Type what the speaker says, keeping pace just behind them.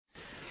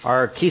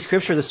Our key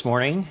scripture this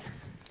morning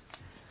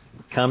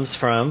comes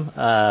from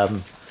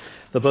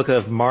the book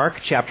of Mark,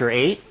 chapter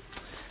 8.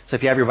 So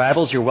if you have your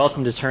Bibles, you're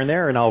welcome to turn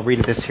there, and I'll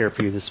read this here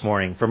for you this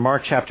morning. From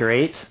Mark, chapter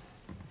 8,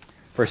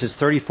 verses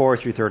 34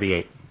 through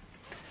 38.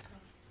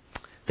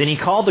 Then he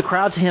called the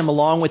crowd to him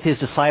along with his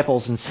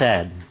disciples and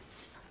said,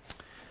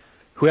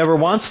 "Whoever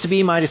wants to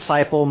be my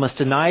disciple must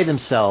deny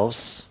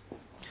themselves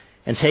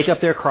and take up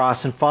their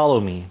cross and follow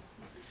me.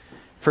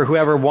 For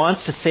whoever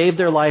wants to save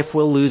their life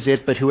will lose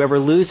it, but whoever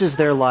loses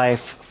their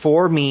life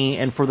for me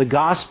and for the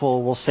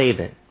gospel will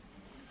save it.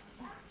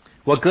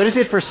 What good is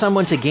it for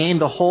someone to gain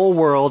the whole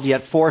world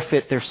yet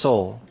forfeit their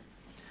soul?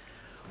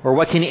 Or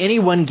what can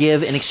anyone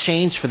give in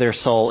exchange for their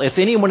soul? If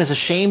anyone is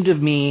ashamed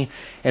of me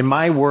and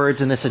my words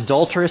in this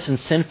adulterous and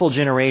sinful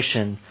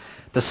generation,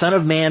 the Son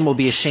of Man will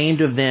be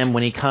ashamed of them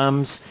when he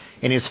comes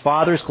in his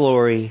Father's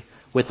glory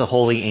with the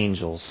holy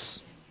angels."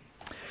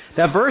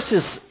 That verse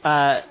is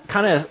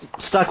kind of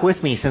stuck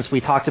with me since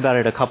we talked about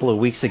it a couple of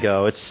weeks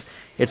ago.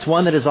 It's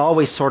one that is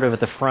always sort of at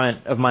the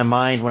front of my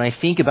mind when I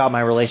think about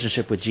my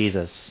relationship with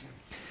Jesus.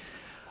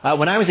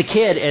 When I was a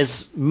kid,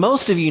 as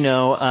most of you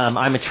know,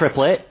 I'm a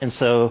triplet, and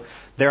so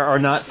there are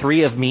not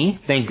three of me,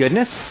 thank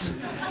goodness.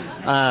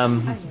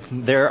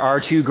 There are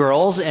two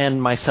girls and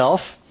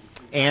myself,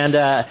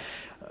 and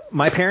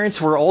my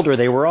parents were older.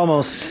 They were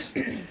almost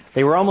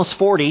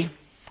 40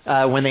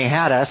 when they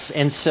had us,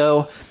 and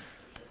so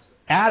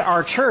at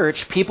our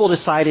church, people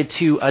decided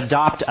to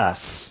adopt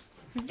us.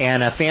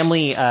 And a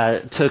family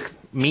took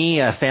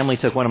me, a family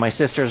took one of my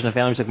sisters, and a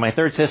family took my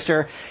third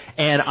sister.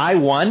 And I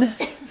won.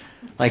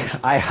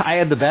 I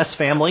had the best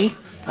family,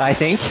 I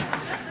think.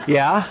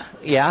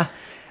 Yeah.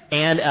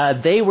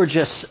 And they were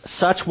just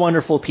such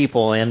wonderful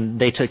people, and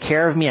they took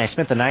care of me. I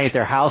spent the night at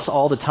their house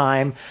all the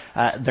time.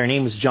 Their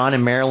name was John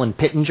and Marilyn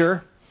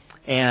Pittenger.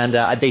 And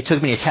they took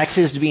me to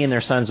Texas to be in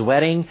their son's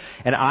wedding.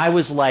 And I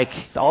was like,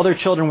 all their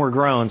children were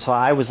grown, so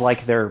I was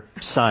like their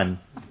son.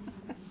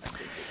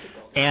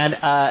 And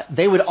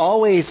they would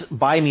always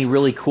buy me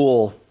really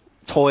cool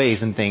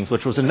toys and things,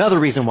 which was another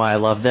reason why I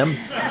loved them.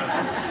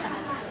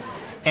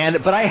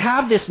 But I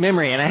have this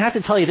memory, and I have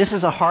to tell you, this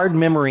is a hard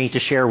memory to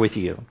share with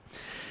you.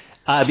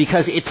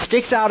 Because it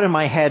sticks out in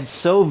my head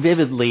so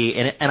vividly,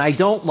 and I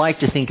don't like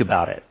to think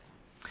about it.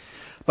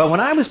 But when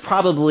I was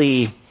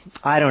probably,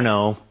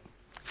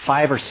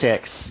 5 or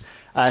 6,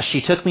 she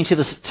took me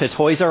to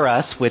Toys R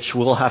Us, which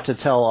we'll have to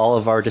tell all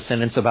of our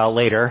descendants about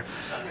later,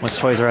 once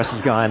Toys R Us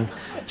is gone.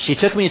 She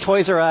took me to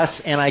Toys R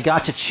Us, and I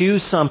got to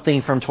choose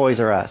something from Toys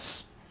R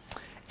Us.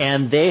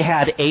 And they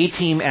had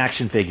A-Team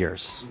action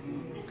figures.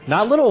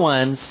 Not little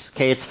ones,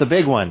 okay, it's the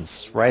big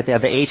ones, right? They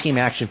have the A-Team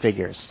action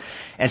figures.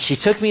 And she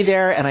took me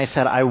there, and I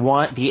said, "I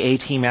want the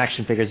A-Team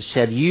action figures." She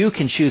said, "You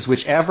can choose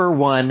whichever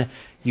one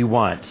you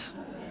want."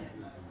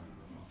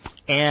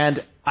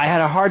 And I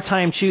had a hard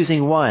time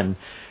choosing one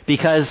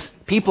because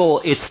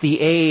it's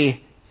the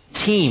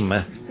A-Team.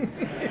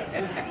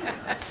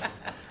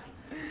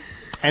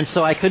 And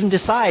so I couldn't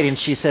decide. And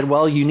she said,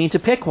 "Well, you need to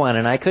pick one."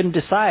 And I couldn't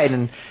decide.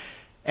 And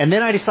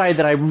then I decided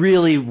that I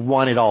really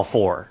wanted all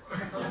 4.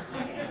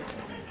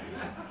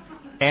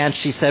 And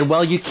she said,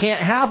 "Well, you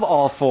can't have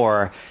all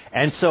 4.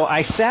 And so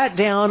I sat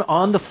down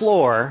on the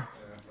floor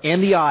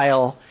in the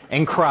aisle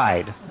and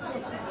cried.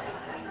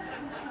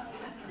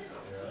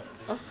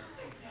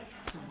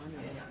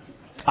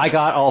 I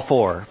got all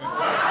 4.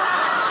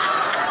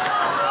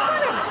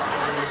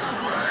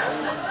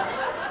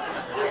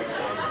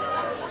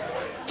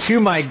 To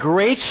my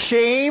great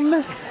shame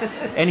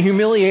and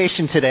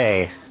humiliation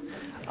today,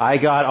 I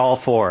got all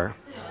 4.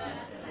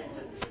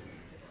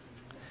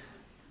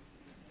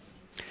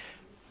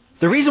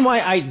 The reason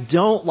why I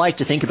don't like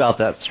to think about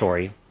that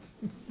story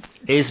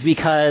is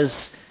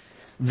because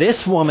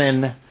this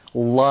woman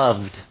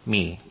loved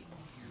me.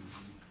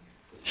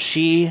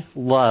 She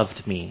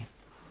loved me.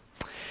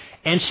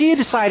 And she had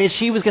decided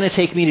she was going to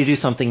take me to do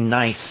something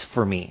nice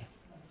for me.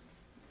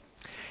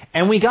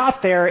 And we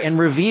got there and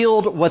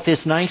revealed what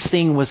this nice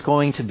thing was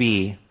going to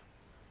be.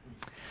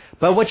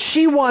 But what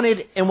she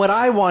wanted and what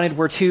I wanted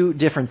were two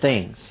different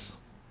things.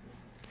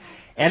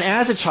 And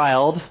as a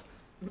child,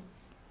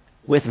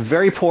 with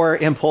very poor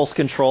impulse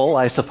control,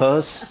 I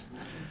suppose,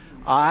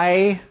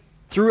 I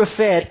threw a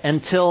fit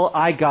until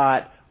I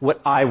got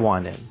what I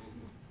wanted,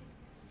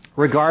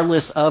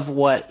 regardless of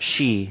what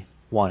she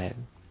wanted.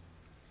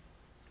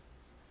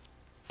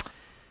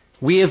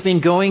 We have been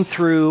going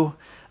through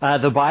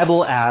the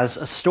Bible as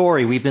a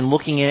story. We've been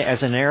looking at it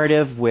as a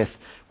narrative with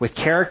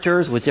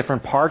characters, with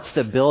different parts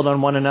that build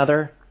on one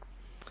another.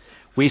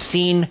 We've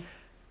seen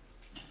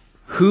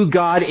who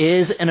God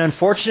is, and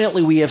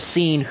unfortunately we have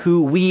seen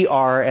who we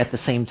are at the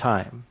same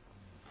time.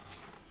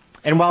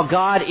 And while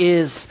God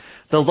is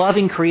the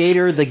loving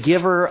creator, the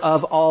giver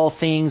of all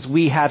things,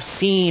 we have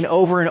seen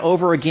over and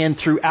over again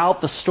throughout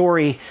the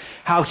story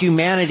how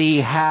humanity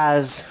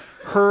has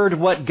heard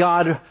what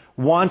God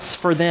wants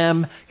for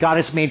them. God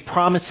has made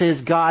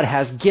promises. God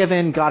has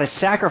given. God has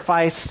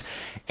sacrificed.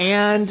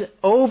 And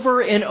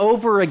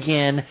over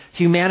again,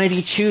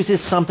 humanity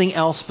chooses something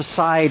else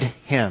beside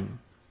him.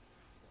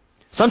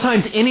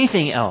 Sometimes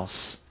anything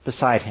else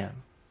beside him.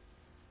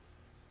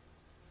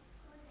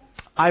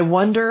 I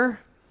wonder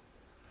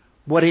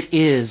what it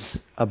is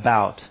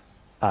about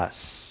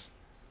us.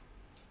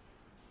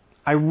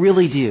 I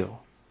really do.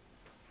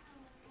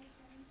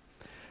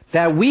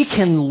 That we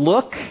can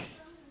look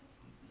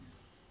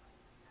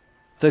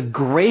the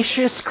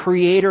gracious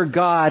Creator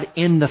God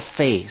in the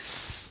face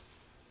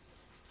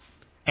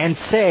and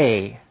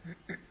say,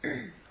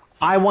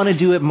 I want to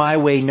do it my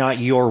way, not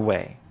your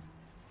way.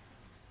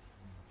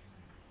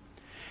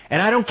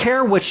 And I don't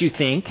care what you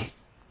think.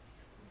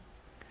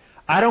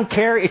 I don't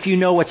care if you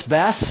know what's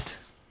best.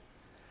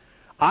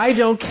 I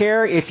don't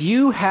care if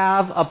you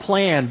have a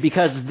plan,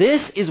 because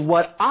this is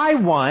what I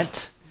want,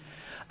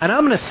 and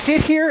I'm going to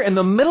sit here in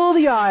the middle of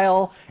the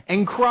aisle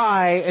and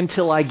cry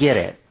until I get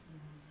it.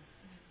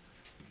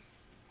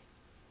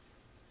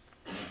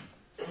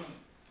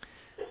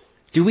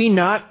 Do we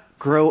not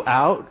grow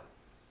out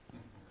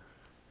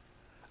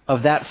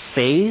of that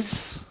phase?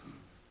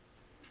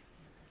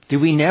 Do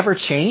we never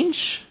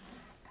change?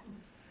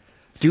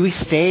 Do we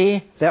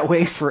stay that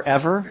way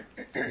forever?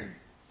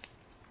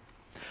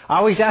 I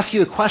always ask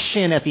you a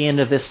question at the end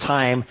of this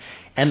time,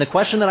 and the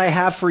question that I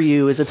have for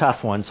you is a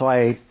tough one, so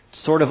I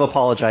sort of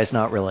apologize,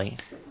 not really.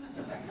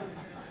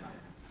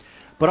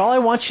 But all I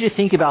want you to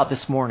think about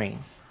this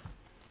morning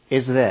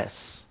is this.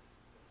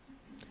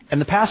 In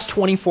the past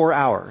 24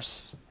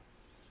 hours,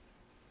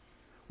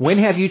 when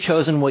have you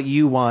chosen what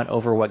you want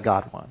over what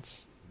God wants?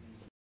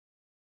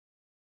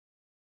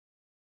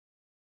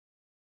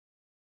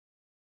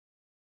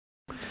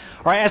 All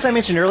right, as I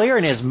mentioned earlier,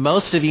 and as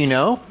most of you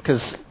know,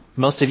 because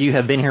most of you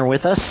have been here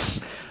with us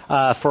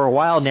for a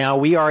while now,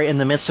 we are in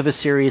the midst of a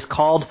series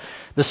called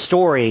The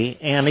Story.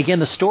 And again,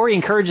 the story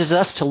encourages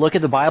us to look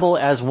at the Bible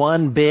as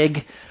one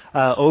big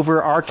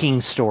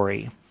overarching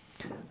story,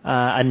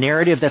 a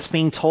narrative that's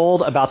being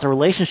told about the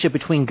relationship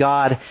between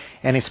God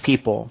and His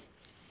people.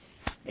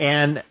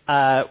 And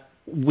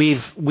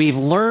we've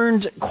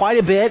learned quite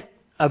a bit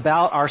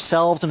about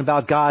ourselves and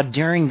about God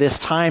during this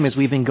time as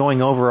we've been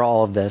going over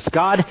all of this.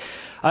 God,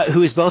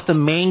 who is both the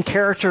main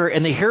character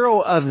and the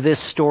hero of this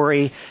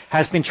story,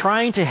 has been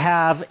trying to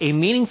have a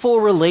meaningful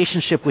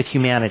relationship with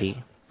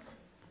humanity,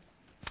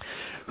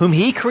 whom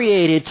He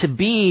created to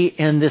be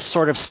in this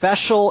sort of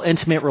special,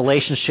 intimate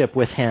relationship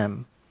with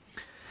Him.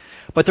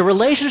 But the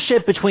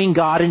relationship between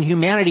God and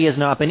humanity has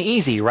not been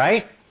easy,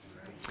 right?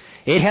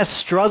 It has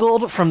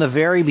struggled from the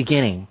very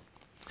beginning.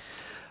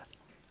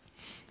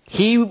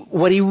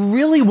 What He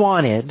really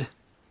wanted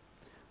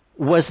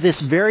was this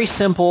very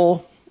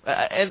simple,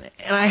 and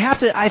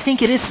I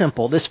think it is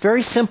simple, this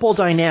very simple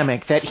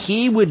dynamic that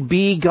He would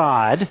be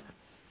God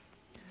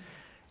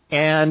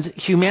and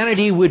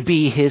humanity would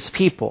be His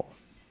people.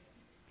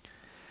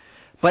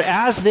 But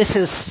as this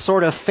has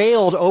sort of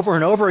failed over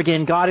and over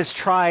again, God has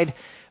tried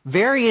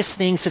various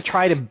things to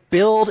try to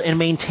build and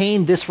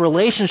maintain this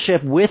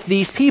relationship with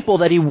these people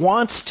that He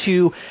wants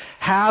to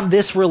have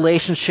this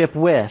relationship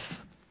with.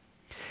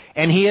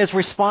 And He has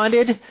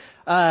responded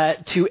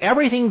to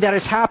everything that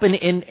has happened,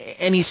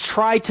 and He's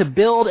tried to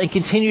build and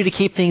continue to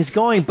keep things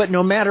going. But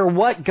no matter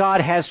what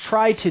God has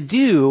tried to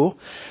do,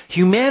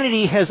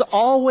 humanity has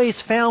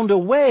always found a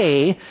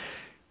way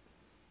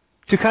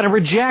to kind of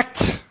reject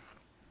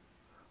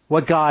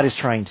what God is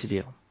trying to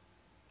do.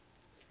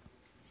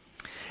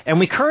 And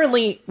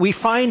we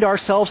find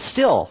ourselves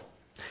still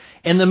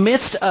in the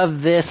midst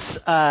of this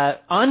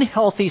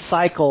unhealthy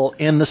cycle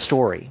in the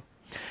story.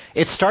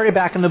 It started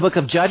back in the book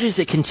of Judges.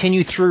 It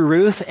continued through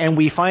Ruth, and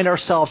we find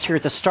ourselves here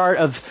at the start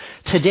of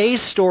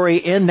today's story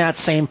in that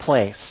same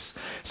place.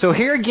 So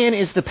here again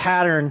is the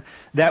pattern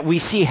that we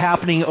see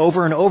happening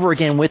over and over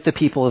again with the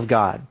people of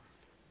God.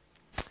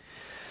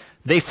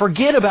 They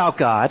forget about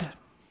God,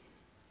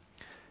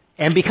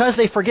 and because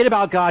they forget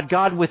about God,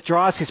 God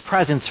withdraws His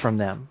presence from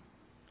them.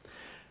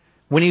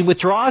 When He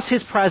withdraws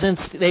His presence,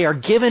 they are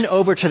given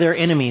over to their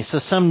enemies. So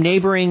some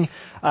neighboring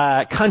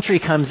country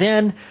comes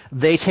in,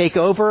 they take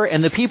over,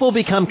 and the people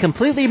become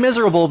completely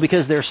miserable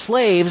because they're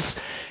slaves.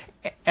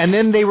 And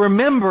then they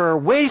remember,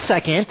 wait a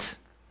second,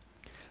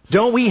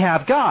 don't we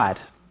have God?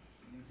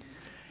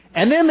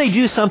 And then they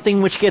do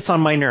something which gets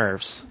on my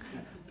nerves.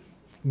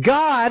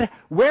 God,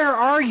 where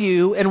are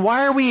you, and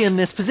why are we in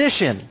this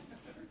position?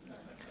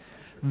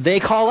 They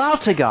call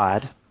out to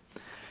God.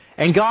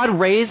 And God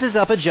raises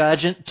up a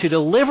judge to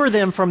deliver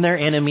them from their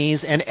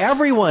enemies, and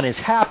everyone is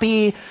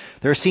happy.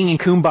 They're singing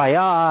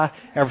Kumbaya.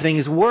 Everything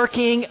is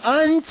working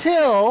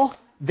until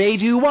they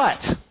do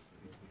what?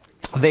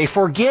 They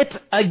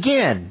forget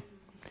again.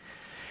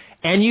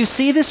 And you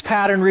see this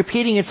pattern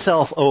repeating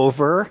itself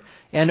over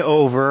and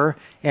over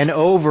and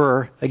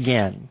over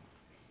again.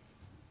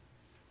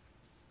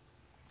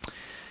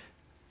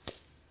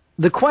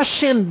 The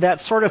question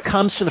that sort of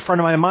comes to the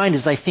front of my mind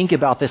as I think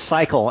about this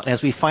cycle, and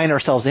as we find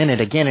ourselves in it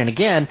again and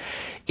again,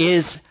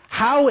 is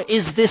how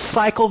is this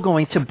cycle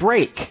going to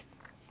break?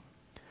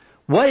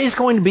 What is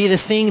going to be the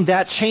thing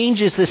that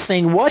changes this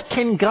thing? What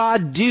can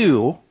God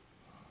do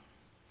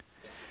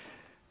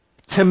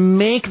to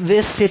make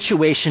this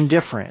situation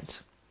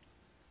different?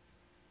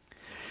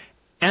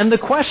 And the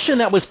question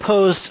that was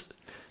posed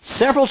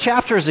several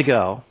chapters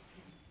ago,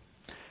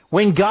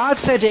 when God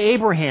said to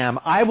Abraham,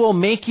 I will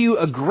make you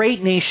a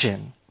great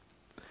nation.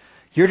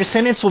 Your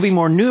descendants will be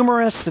more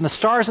numerous than the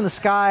stars in the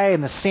sky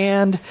and the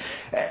sand.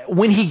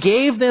 When he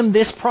gave them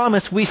this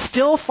promise, we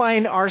still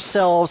find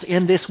ourselves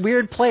in this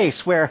weird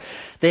place where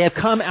they have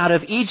come out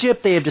of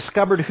Egypt. They have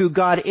discovered who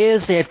God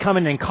is. They have come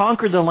in and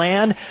conquered the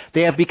land.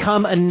 They have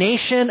become a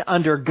nation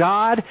under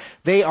God.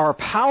 They are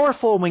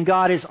powerful when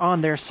God is on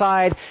their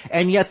side,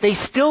 and yet they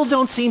still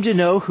don't seem to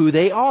know who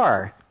they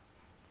are.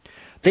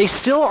 They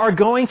still are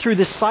going through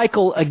this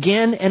cycle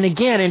again and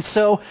again. And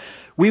so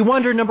we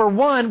wonder, number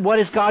one, what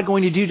is God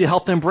going to do to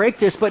help them break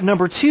this? But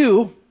number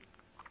two,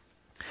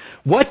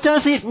 what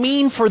does it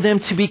mean for them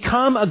to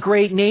become a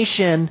great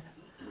nation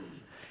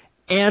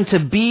and to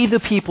be the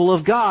people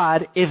of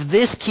God if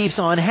this keeps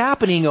on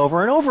happening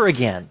over and over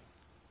again?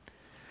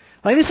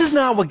 Like, this is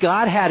not what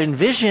God had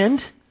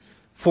envisioned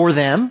for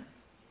them.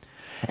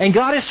 And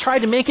God has tried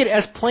to make it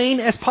as plain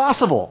as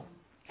possible,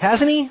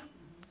 hasn't he?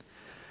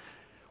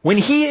 When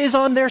he is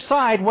on their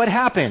side, what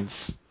happens?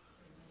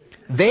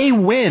 They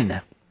win.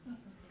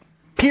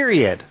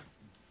 Period.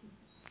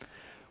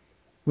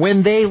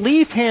 When they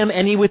leave him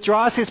and he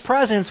withdraws his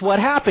presence, what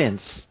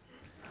happens?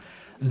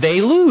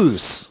 They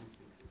lose.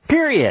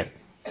 Period.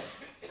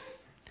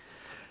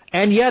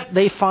 And yet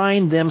they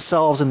find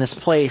themselves in this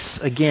place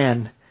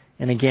again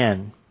and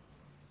again.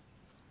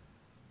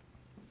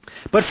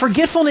 But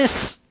forgetfulness,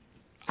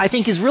 I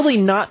think, is really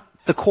not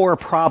the core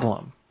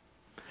problem.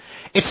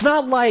 It's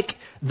not like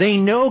they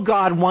know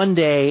God one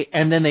day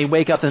and then they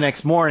wake up the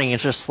next morning.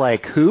 It's just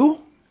like, who?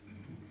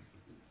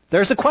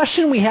 There's a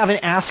question we haven't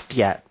asked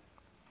yet,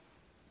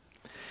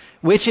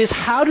 which is,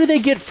 how do they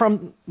get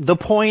from the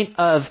point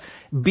of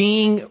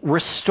being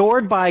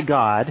restored by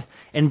God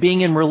and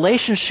being in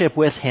relationship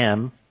with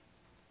him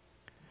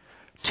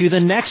to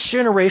the next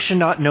generation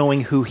not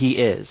knowing who he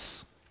is?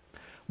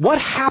 What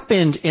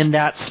happened in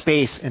that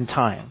space and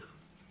time?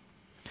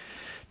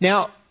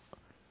 Now,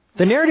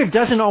 the narrative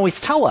doesn't always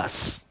tell us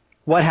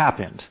what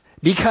happened,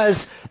 because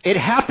it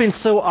happens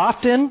so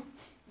often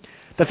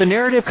that the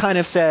narrative kind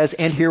of says,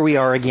 and here we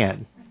are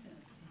again.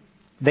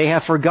 They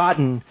have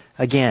forgotten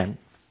again.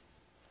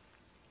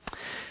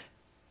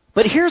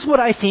 But here's what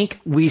I think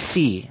we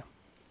see.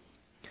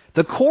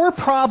 The core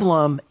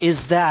problem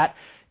is that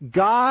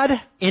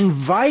God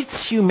invites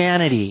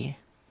humanity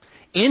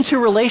into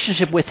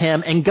relationship with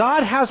him, and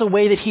God has a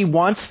way that he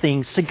wants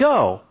things to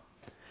go.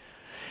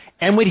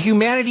 And when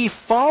humanity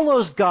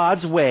follows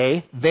God's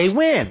way, they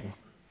win.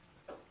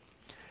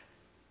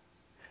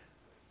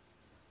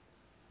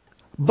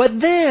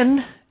 But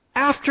then,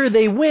 after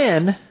they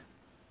win,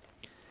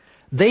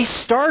 they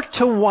start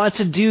to want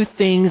to do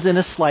things in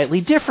a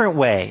slightly different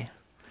way.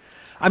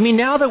 I mean,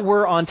 now that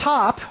we're on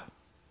top,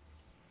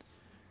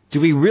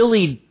 do we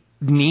really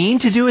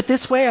need to do it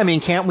this way? I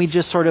mean, can't we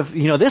just sort of,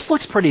 this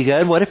looks pretty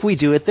good. What if we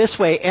do it this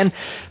way? And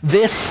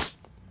this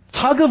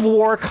tug of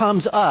war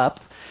comes up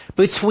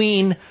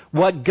between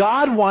what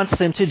God wants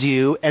them to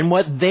do and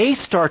what they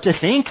start to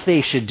think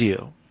they should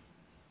do.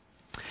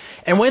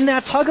 And when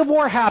that tug of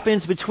war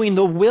happens between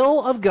the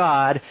will of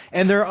God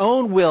and their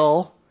own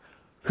will,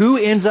 who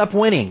ends up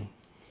winning?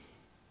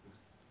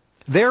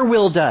 Their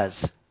will does,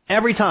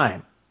 every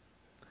time.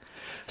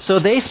 So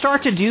they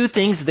start to do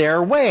things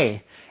their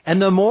way.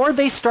 And the more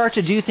they start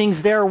to do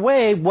things their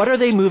way, what are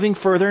they moving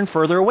further and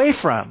further away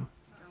from?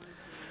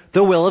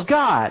 The will of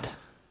God.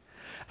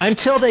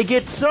 Until they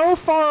get so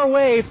far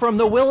away from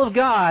the will of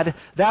God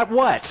that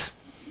what?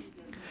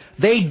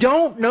 They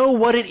don't know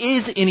what it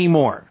is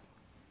anymore.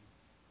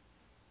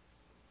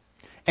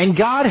 And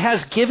God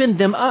has given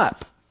them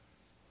up.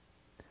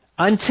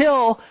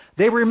 Until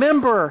they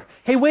remember,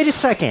 hey, wait a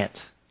second.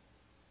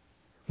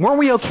 Weren't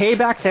we okay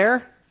back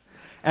there?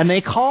 And they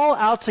call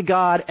out to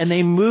God and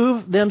they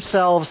move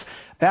themselves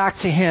back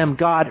to him.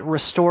 God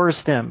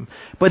restores them.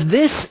 But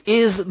this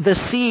is the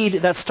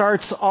seed that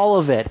starts all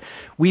of it.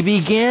 We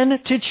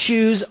begin to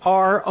choose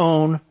our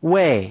own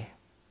way.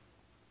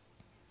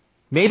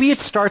 Maybe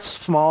it starts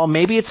small,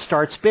 maybe it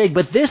starts big,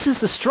 but this is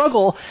the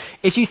struggle,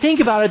 if you think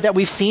about it, that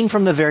we've seen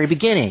from the very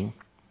beginning.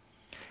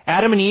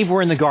 Adam and Eve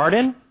were in the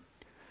garden.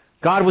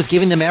 God was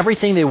giving them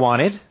everything they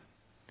wanted.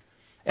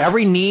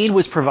 Every need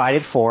was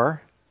provided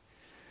for.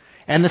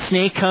 And the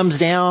snake comes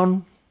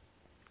down.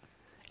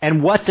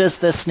 And what does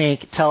the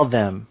snake tell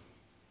them?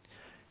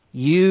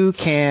 You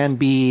can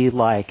be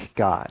like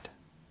God.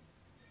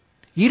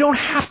 You don't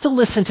have to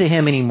listen to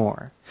him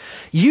anymore.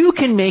 You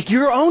can make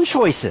your own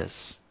choices.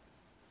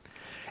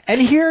 And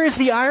here is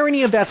the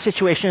irony of that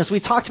situation, as we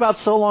talked about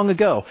so long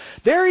ago.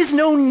 There is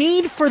no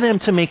need for them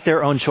to make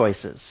their own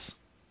choices.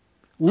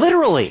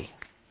 Literally.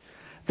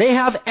 They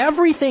have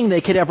everything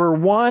they could ever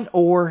want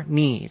or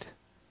need.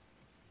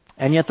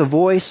 And yet the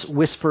voice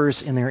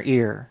whispers in their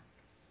ear,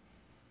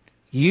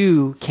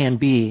 you can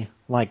be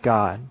like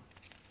God.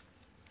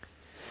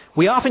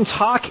 We often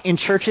talk in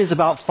churches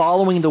about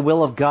following the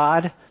will of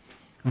God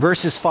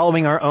versus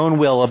following our own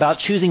will, about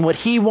choosing what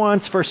he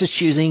wants versus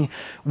choosing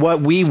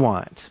what we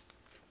want.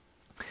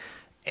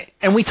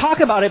 And we talk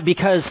about it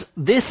because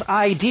this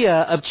idea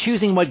of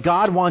choosing what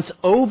God wants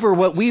over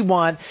what we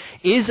want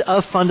is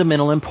of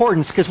fundamental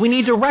importance, because we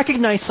need to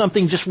recognize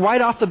something just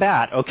right off the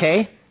bat,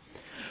 okay?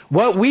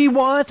 What we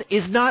want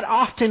is not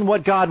often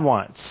what God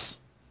wants.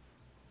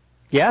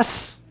 Yes?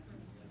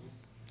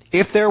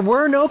 If there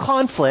were no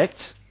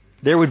conflict,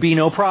 there would be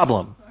no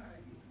problem.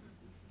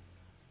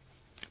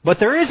 But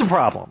there is a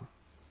problem,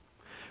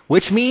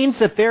 which means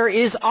that there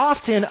is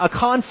often a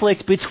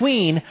conflict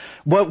between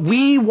what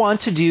we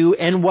want to do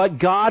and what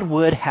God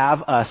would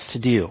have us to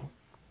do,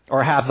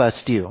 or have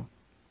us do.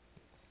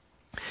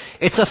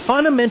 It's a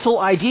fundamental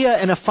idea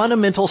and a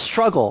fundamental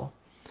struggle.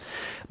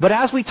 But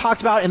as we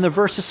talked about in the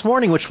verse this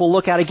morning, which we'll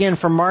look at again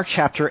from Mark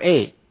chapter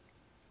 8,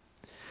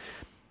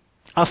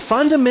 a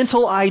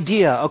fundamental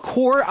idea, a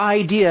core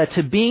idea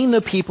to being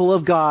the people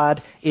of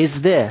God is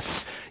this: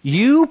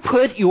 you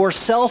put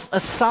yourself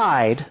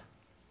aside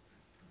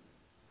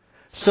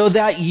so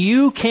that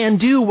you can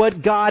do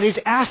what God is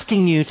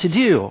asking you to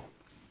do.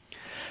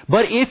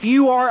 But if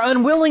you are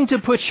unwilling to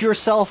put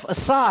yourself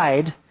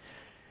aside,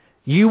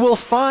 you will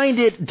find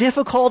it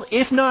difficult,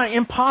 if not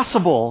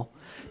impossible,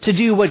 to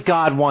do what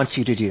God wants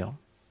you to do.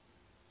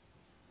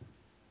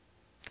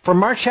 From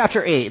Mark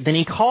chapter 8, then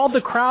he called the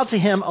crowd to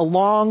him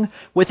along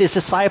with his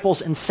disciples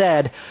and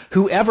said,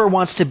 "Whoever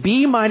wants to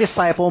be my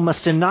disciple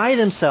must deny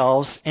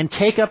themselves and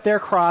take up their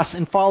cross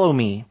and follow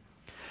me.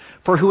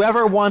 For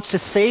whoever wants to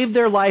save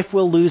their life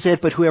will lose it,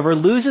 but whoever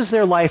loses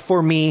their life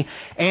for me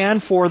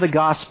and for the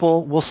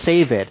gospel will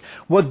save it.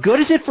 What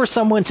good is it for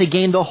someone to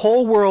gain the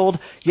whole world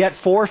yet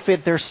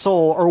forfeit their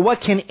soul? Or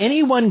what can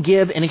anyone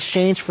give in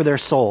exchange for their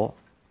soul?"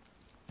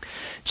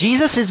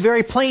 Jesus is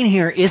very plain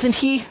here, isn't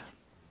he?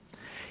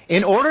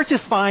 In order to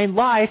find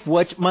life,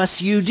 what must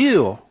you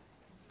do?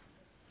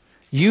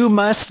 You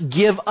must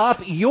give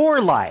up your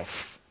life.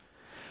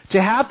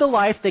 To have the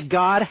life that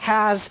God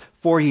has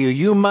for you,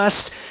 you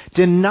must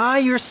deny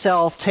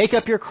yourself, take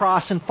up your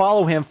cross, and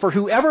follow him. For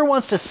whoever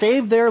wants to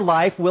save their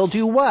life will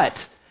do what?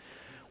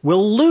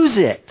 Will lose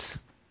it.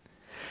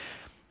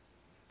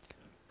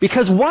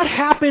 Because what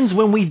happens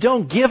when we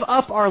don't give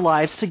up our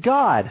lives to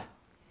God?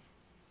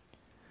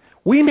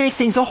 We make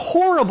things a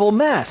horrible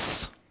mess,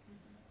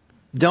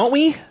 don't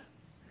we?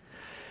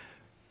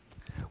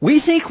 We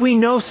think we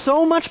know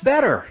so much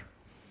better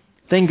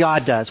than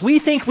God does. We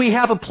think we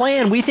have a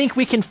plan. We think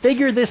we can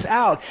figure this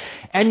out.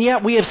 And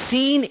yet we have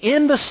seen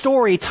in the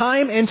story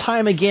time and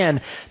time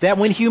again that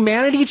when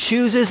humanity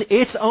chooses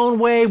its own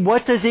way,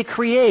 what does it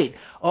create?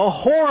 A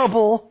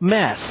horrible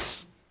mess.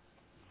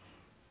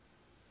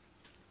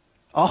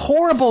 A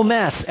horrible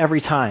mess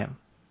every time.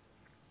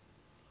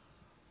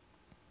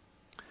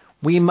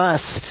 We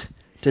must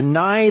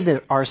deny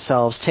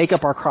ourselves, take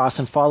up our cross,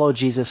 and follow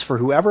Jesus. For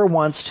whoever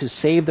wants to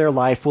save their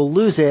life will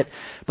lose it,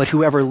 but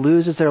whoever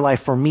loses their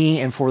life for me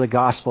and for the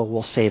gospel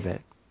will save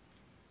it.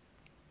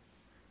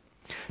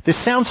 This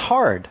sounds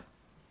hard.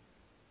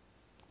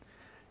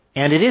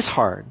 And it is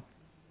hard.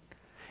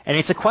 And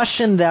it's a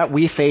question that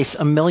we face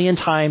a million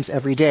times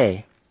every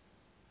day.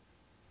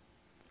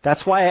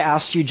 That's why I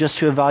asked you just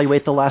to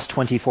evaluate the last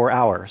 24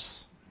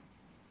 hours.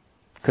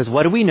 Because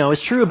what do we know is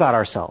true about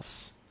ourselves?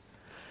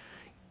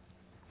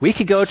 We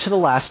could go to the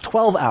last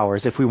 12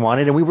 hours if we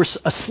wanted, and we were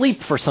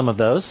asleep for some of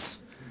those.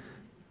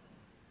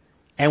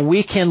 And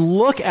we can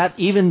look at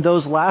even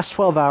those last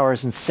 12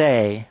 hours and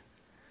say,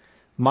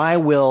 my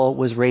will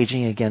was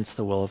raging against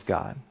the will of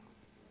God.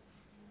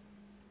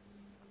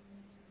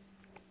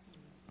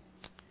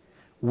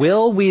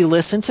 Will we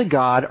listen to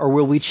God, or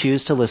will we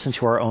choose to listen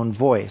to our own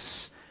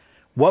voice?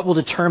 What will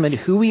determine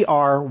who we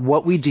are,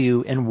 what we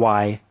do, and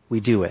why we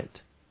do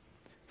it?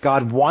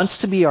 God wants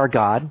to be our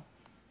God.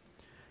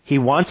 He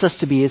wants us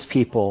to be his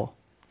people.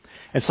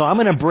 And so I'm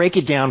going to break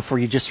it down for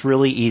you just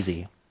really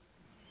easy.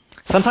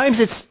 Sometimes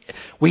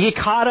we get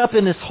caught up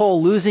in this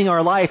whole losing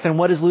our life, and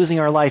what does losing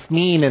our life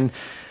mean? And,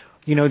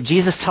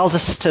 Jesus tells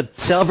us to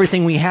sell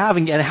everything we have,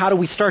 and how do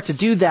we start to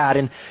do that?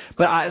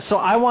 So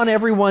I want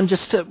everyone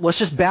let's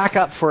just back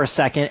up for a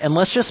second, and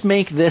let's just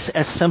make this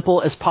as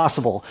simple as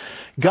possible.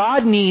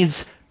 God needs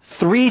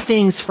 3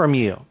 things from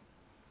you.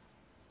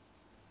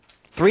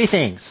 3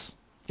 things.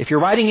 If you're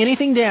writing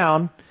anything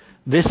down,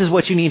 this is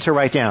what you need to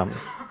write down.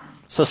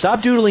 So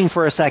stop doodling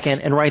for a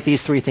second and write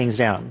these 3 things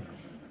down.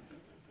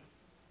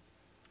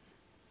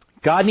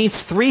 God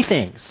needs 3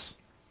 things.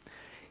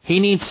 He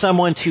needs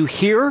someone to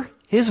hear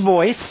his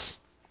voice.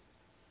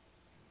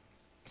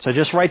 So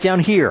just write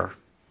down hear.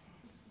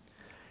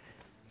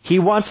 He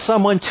wants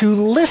someone to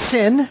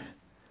listen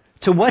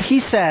to what he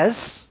says.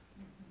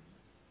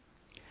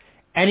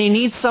 And he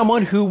needs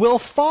someone who will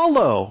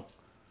follow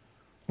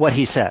what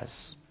he says.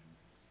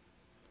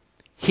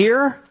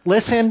 Hear,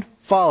 listen,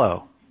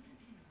 follow.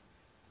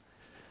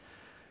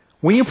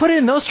 When you put it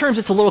in those terms,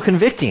 it's a little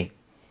convicting.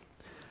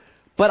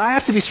 But I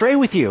have to be straight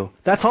with you.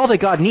 That's all that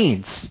God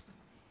needs.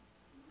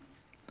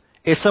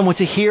 Is someone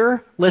to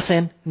hear,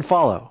 listen, and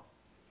follow.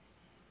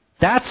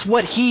 That's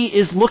what he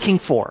is looking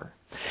for.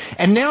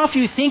 And now if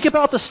you think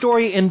about the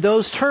story in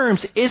those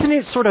terms, isn't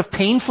it sort of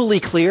painfully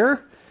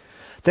clear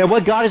That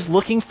what God is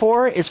looking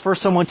for is for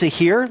someone to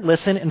hear,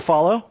 listen, and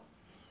follow.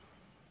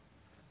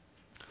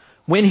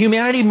 When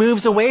humanity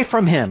moves away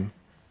from him,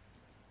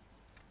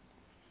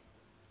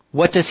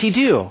 what does he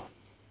do?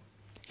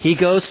 He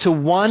goes to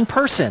one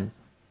person.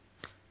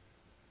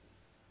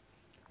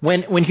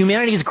 When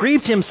humanity has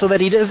grieved him so that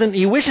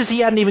he wishes he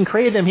hadn't even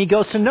created them, he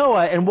goes to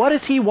Noah. And what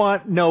does he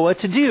want Noah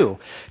to do?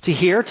 To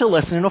hear, to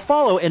listen, and to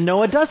follow. And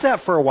Noah does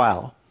that for a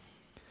while.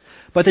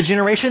 But the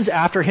generations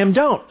after him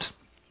don't.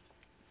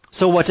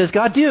 So what does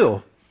God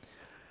do?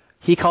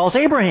 He calls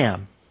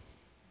Abraham.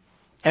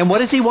 And what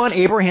does he want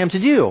Abraham to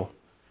do?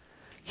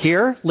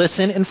 Hear,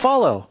 listen, and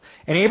follow.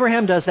 And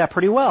Abraham does that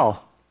pretty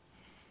well.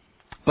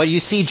 But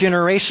you see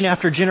generation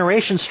after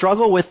generation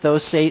struggle with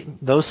those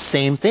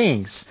same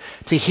things.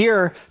 To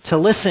hear, to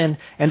listen,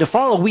 and to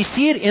follow. We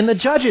see it in the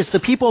Judges.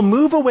 The people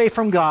move away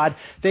from God.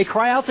 They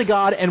cry out to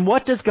God. And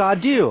what does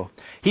God do?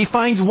 He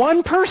finds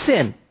one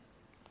person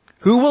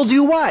who will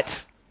do what?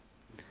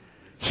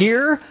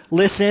 Hear,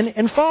 listen,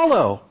 and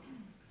follow.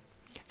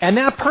 And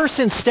that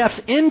person steps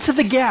into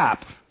the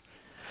gap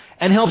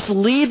and helps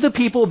lead the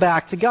people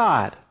back to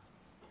God.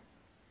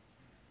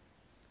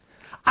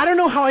 I don't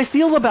know how I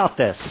feel about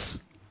this.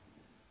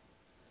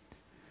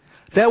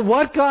 That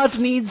what God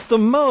needs the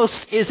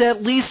most is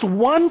at least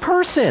one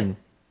person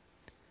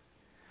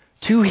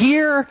to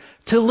hear,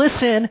 to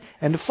listen,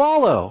 and to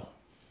follow.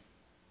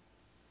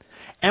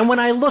 And when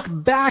I look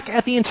back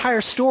at the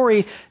entire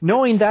story,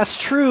 knowing that's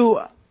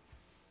true,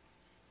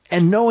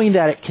 and knowing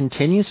that it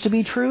continues to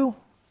be true,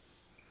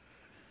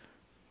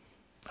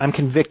 I'm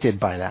convicted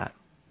by that.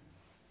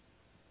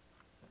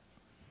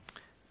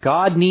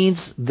 God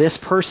needs this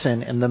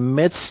person in the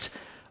midst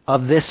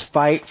of this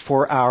fight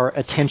for our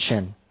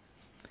attention.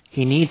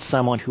 He needs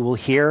someone who will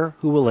hear,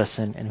 who will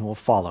listen, and who will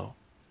follow.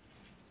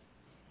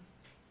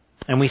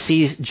 And we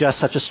see just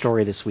such a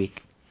story this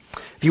week.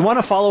 If you want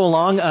to follow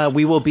along,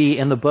 we will be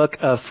in the book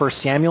of 1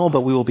 Samuel,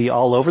 but we will be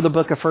all over the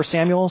book of 1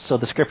 Samuel, so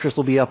the scriptures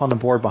will be up on the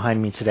board behind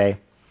me today.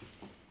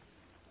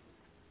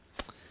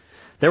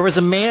 There was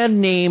a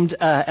man named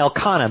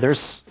Elkanah.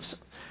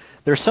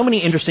 There's so many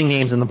interesting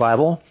names in the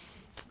Bible.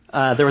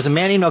 There was a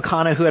man named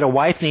Elkanah who had a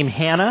wife named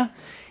Hannah,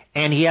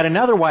 and he had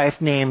another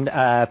wife named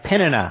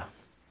Peninnah.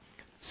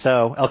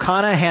 So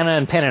Elkanah, Hannah,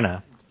 and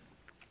Peninnah.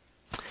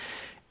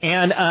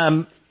 And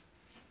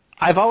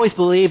I've always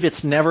believed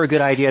it's never a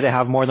good idea to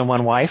have more than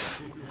one wife.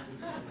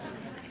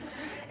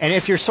 And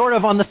if you're sort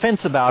of on the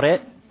fence about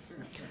it,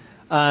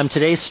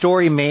 today's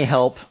story may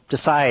help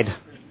decide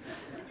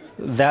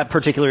that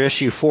particular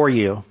issue for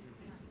you.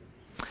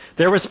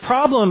 There was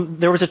trouble in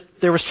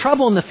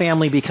the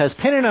family because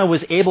Peninnah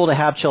was able to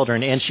have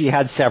children, and she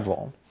had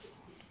several.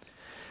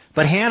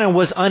 But Hannah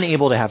was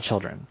unable to have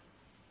children.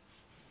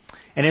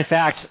 And in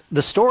fact,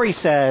 the story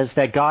says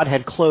that God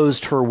had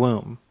closed her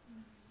womb.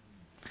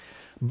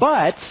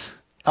 But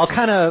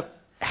Elkanah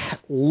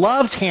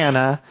loved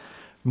Hannah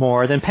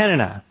more than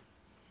Peninnah.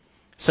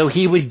 So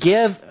he would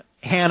give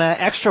Hannah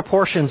extra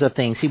portions of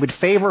things. He would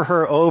favor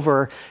her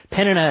over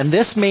Peninnah, and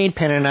this made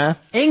Peninnah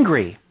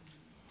angry.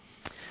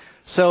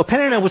 So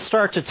Peninnah would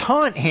start to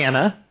taunt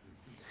Hannah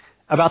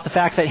about the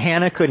fact that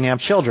Hannah couldn't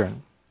have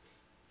children.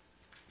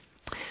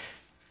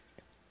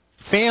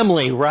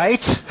 Family,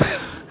 right?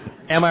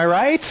 Am I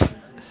right?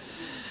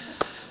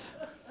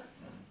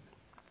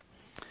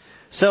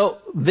 So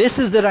this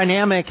is the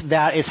dynamic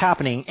that is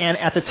happening. And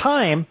at the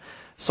time,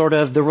 sort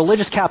of the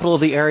religious capital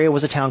of the area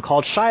was a town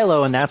called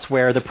Shiloh, and that's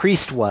where the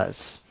priest was.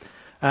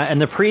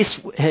 And the priest,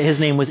 his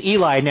name was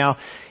Eli. Now,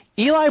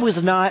 Eli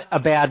was not a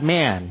bad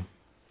man.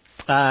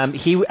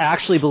 He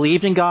actually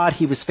believed in God.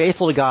 He was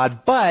faithful to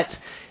God. But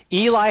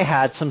Eli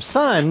had some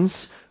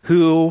sons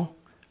who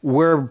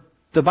were,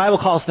 the Bible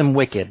calls them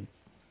wicked.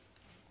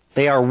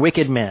 They are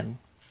wicked men.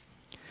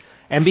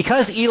 And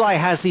because Eli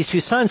has these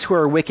two sons who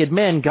are wicked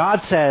men,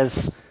 God says,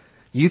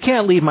 you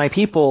can't lead my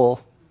people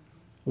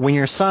when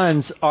your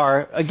sons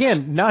are,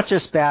 again, not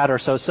just bad or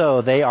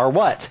so-so, they are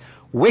what?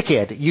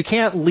 Wicked. You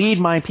can't lead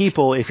my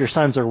people if your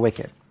sons are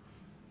wicked.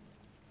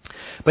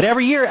 But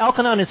every year,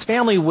 Elkanah and his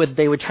family would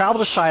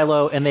travel to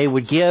Shiloh, and they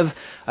would give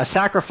a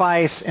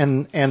sacrifice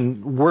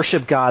and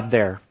worship God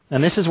there.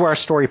 And this is where our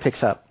story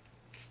picks up.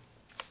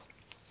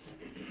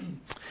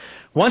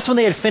 Once when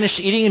they had finished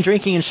eating and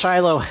drinking in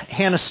Shiloh,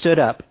 Hannah stood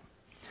up.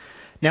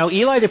 Now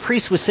Eli the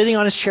priest was sitting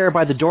on his chair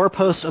by the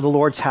doorpost of the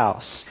Lord's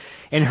house.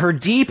 In her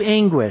deep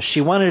anguish, she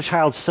wanted a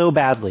child so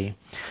badly.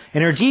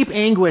 In her deep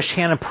anguish,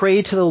 Hannah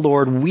prayed to the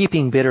Lord,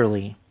 weeping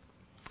bitterly.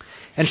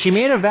 And she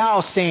made a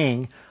vow,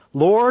 saying,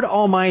 Lord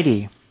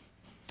Almighty,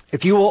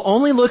 if you will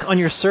only look on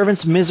your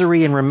servant's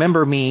misery and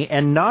remember me,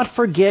 and not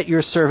forget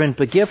your servant,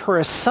 but give her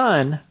a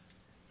son,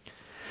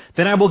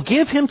 then I will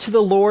give him to the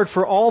Lord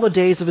for all the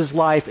days of his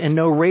life, and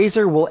no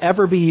razor will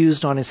ever be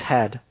used on his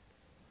head.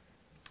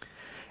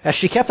 As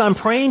she kept on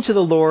praying to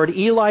the Lord,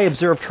 Eli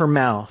observed her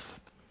mouth.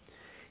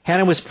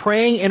 Hannah was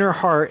praying in her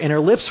heart, and her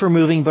lips were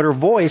moving, but her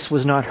voice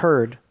was not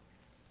heard.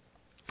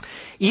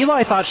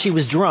 Eli thought she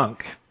was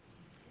drunk,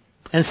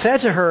 and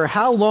said to her,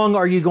 How long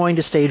are you going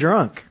to stay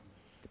drunk?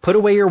 Put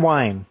away your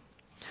wine.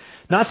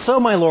 "Not so,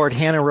 my lord,"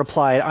 Hannah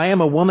replied. "I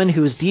am a woman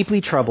who is deeply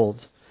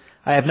troubled.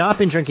 I have not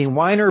been drinking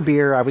wine or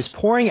beer. I was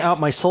pouring out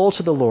my soul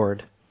to the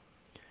Lord.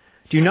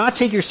 Do not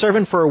take your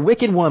servant for a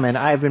wicked woman.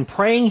 I have been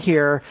praying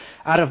here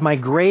out of my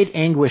great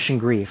anguish and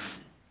grief."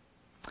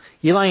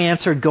 Eli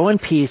answered, "Go in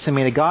peace, and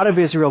may the God of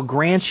Israel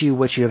grant you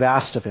what you have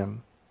asked of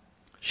him."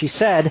 She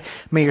said,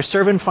 "May your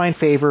servant find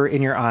favor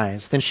in your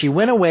eyes." Then she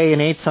went away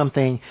and ate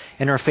something,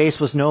 and her face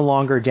was no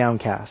longer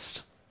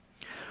downcast.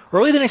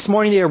 Early the next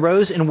morning they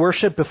arose and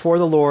worshipped before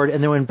the Lord,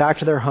 and then went back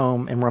to their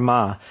home in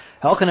Ramah.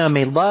 Elkanah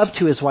made love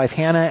to his wife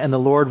Hannah, and the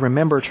Lord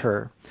remembered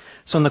her.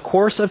 So in the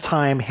course of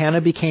time,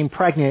 Hannah became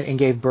pregnant and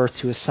gave birth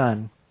to a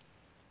son.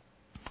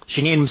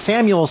 She named him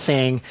Samuel,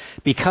 saying,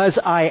 "Because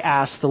I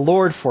asked the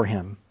Lord for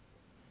him."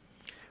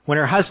 When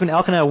her husband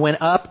Elkanah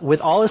went up with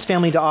all his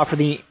family to offer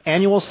the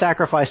annual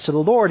sacrifice to the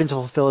Lord and to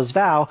fulfill his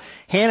vow,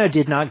 Hannah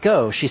did not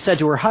go. She said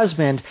to her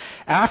husband,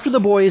 "After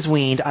the boy is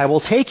weaned, I will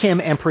take him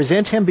and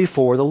present him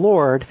before the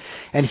Lord,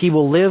 and he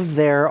will live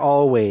there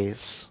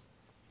always."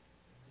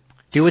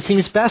 "Do what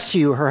seems best to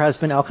you," her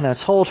husband Elkanah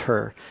told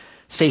her.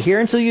 "Stay here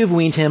until you have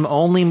weaned him.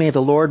 Only may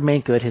the Lord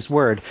make good his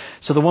word."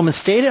 So the woman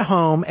stayed at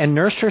home and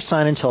nursed her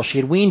son until she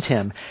had weaned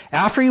him.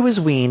 After he was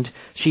weaned,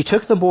 she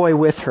took the boy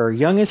with her,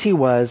 young as he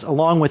was,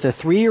 along with a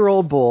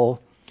 3-year-old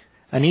bull,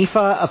 an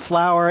ephah of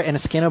flour, and a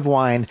skin of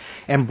wine,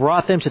 and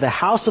brought them to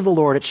the house of the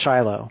Lord at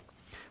Shiloh.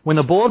 When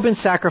the bull had been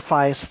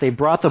sacrificed, they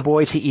brought the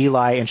boy to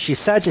Eli, and she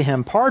said to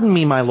him, "Pardon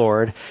me, my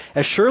lord.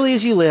 As surely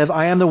as you live,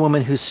 I am the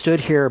woman who stood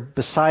here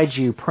beside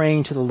you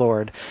praying to the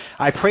Lord.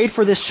 I prayed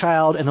for this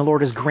child, and the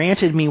Lord has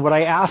granted me what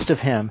I asked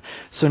of him.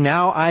 So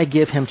now I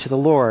give him to the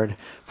Lord.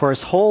 For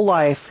his whole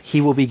life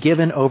he will be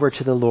given over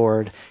to the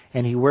Lord."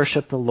 And he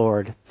worshiped the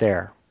Lord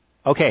there.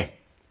 Okay.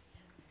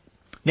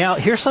 Now,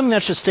 here's something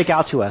that should stick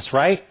out to us,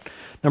 right?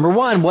 Number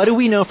one, what do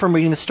we know from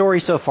reading the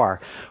story so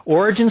far?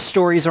 Origin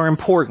stories are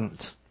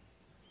important.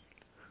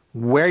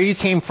 Where you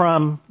came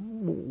from,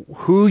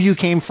 who you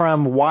came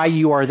from, why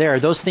you are there.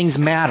 Those things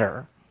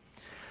matter.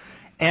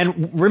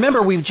 And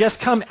remember, we've just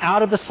come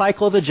out of the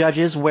cycle of the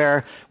Judges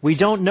where we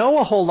don't know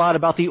a whole lot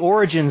about the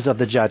origins of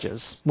the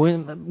Judges.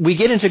 We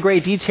get into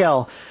great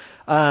detail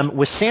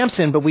with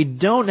Samson, but we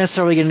don't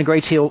necessarily get into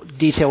great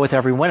detail with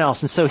everyone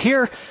else. And so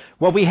here,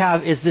 what we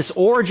have is this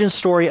origin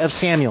story of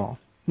Samuel.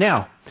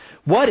 Now,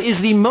 what is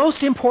the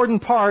most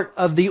important part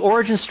of the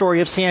origin story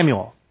of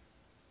Samuel?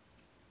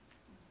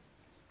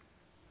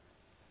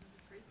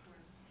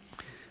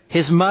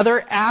 His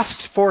mother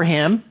asked for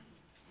him.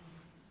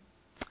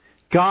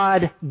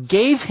 God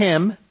gave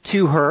him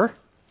to her.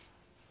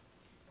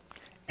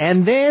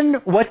 And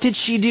then what did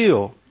she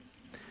do?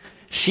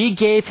 She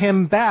gave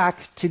him back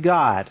to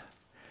God.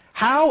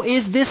 How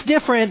is this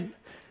different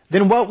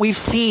than what we've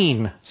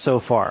seen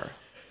so far?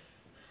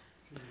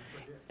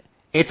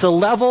 It's a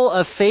level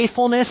of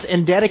faithfulness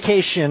and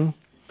dedication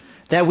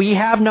that we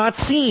have not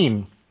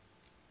seen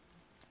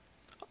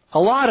a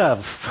lot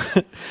of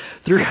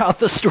throughout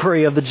the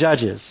story of the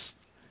Judges.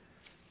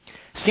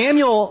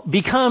 Samuel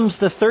becomes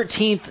the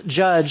 13th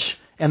judge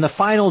and the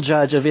final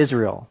judge of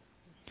Israel.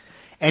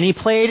 And he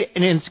played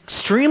an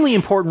extremely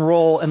important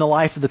role in the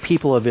life of the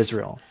people of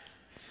Israel.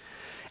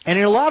 And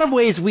in a lot of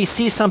ways, we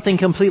see something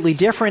completely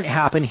different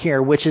happen here,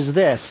 which is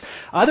this.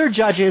 Other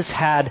judges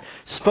had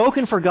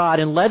spoken for God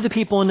and led the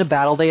people into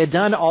battle. They had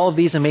done all of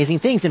these amazing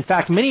things. In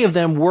fact, many of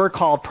them were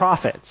called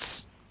prophets.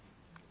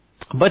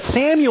 But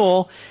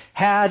Samuel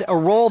had a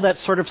role that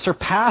sort of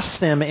surpassed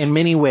them in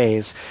many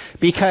ways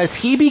because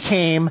he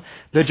became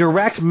the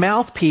direct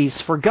mouthpiece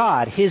for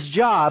God. His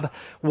job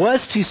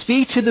was to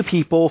speak to the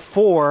people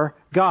for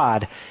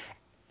God.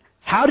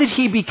 How did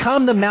he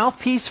become the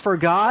mouthpiece for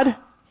God?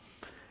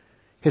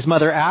 His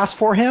mother asked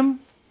for him,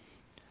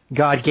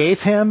 God gave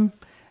him,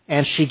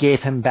 and she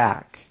gave him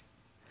back.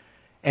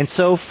 And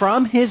so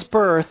from his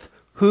birth,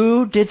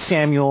 who did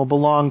Samuel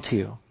belong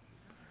to?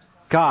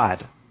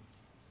 God,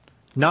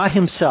 not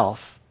himself.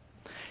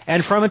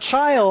 And from a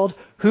child,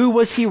 who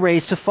was he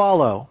raised to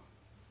follow?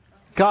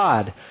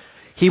 God.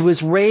 He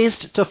was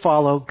raised to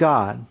follow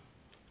God.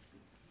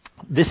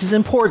 This is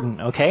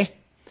important, okay?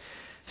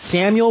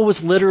 Samuel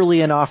was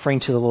literally an offering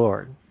to the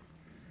Lord.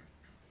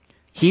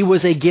 He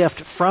was a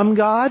gift from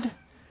God,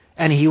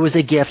 and he was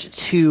a gift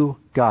to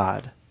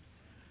God.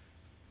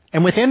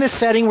 And within this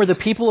setting where the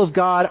people of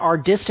God are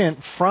distant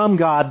from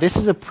God, this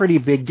is a pretty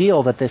big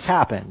deal that this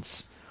happens.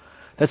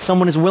 That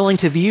someone is willing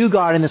to view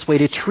God in this way,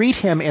 to treat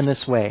him in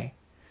this way.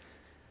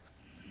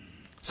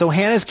 So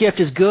Hannah's gift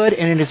is good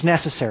and it is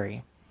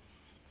necessary.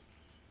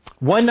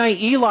 One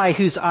night, Eli,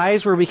 whose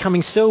eyes were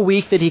becoming so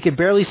weak that he could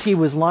barely see,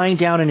 was lying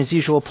down in his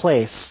usual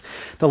place.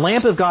 The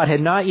lamp of God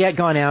had not yet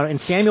gone out, and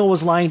Samuel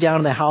was lying down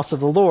in the house of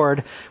the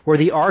Lord, where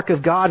the ark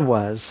of God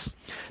was.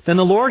 Then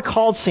the Lord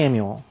called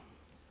Samuel.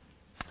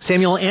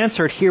 Samuel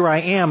answered, "Here I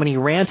am." And he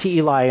ran to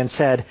Eli and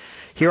said,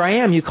 "Here I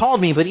am, you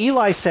called me." But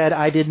Eli said,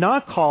 "I did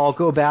not call,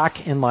 go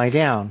back and lie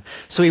down."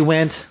 So he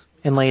went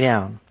and lay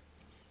down.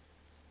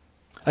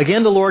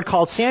 Again, the Lord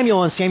called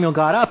Samuel, and Samuel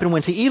got up and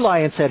went to Eli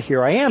and said,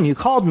 "Here I am, you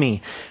called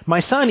me." "My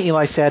son,"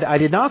 Eli said, "I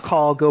did not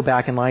call, go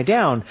back and lie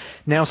down."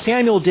 Now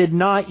Samuel did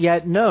not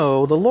yet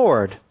know the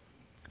Lord.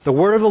 The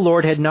word of the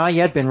Lord had not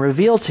yet been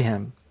revealed to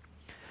him.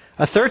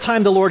 A third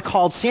time the Lord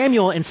called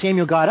Samuel, and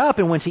Samuel got up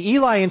and went to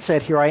Eli and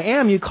said, "Here I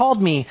am, you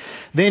called me."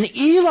 Then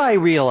Eli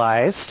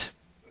realized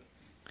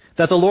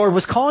that the Lord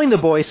was calling the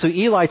boy, so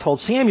Eli told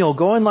Samuel,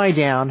 "Go and lie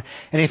down,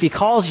 and if he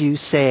calls you,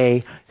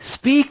 say,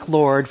 'Speak,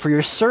 Lord, for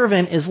your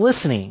servant is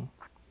listening.'"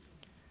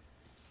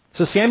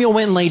 So Samuel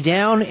went and lay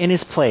down in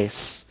his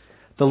place.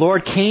 The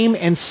Lord came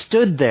and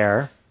stood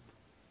there,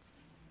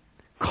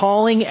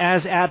 calling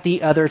as at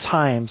the other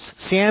times,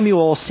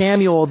 "Samuel,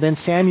 Samuel." Then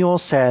Samuel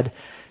said,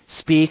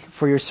 "Speak,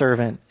 for your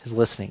servant is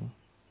listening."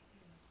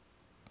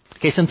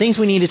 Okay, some things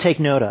we need to take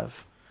note of.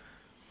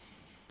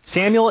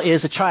 Samuel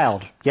is a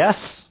child,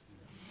 yes?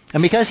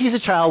 And because he's a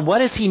child,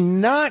 what has he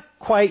not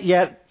quite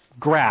yet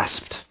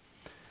grasped?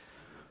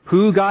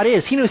 Who God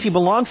is. He knows he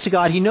belongs to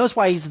God. He knows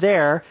why he's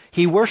there.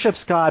 He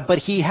worships God, but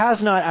he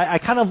has not, I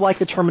kind of like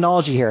the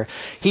terminology here,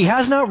 he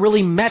has not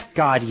really met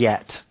God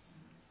yet.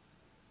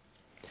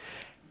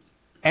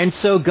 And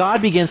so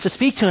God begins to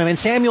speak to him. And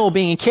Samuel,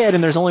 being a kid,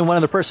 and there's only one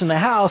other person in the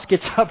house,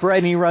 gets up right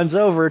and he runs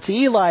over to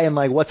Eli and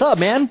like, "What's up,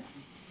 man?"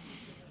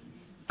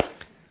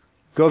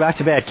 "Go back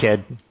to bed,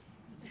 kid."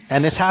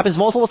 And this happens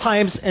multiple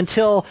times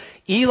until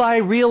Eli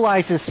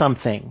realizes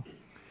something.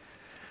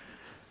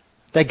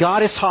 That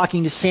God is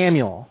talking to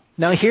Samuel.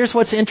 Now here's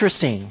what's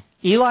interesting.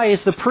 Eli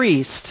is the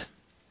priest.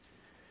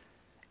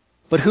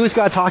 But who is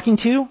God talking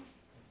to?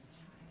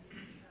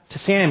 To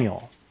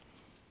Samuel.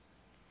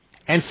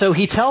 And so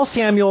he tells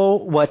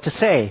Samuel what to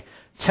say.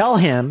 Tell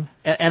him,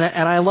 and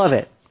I love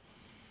it.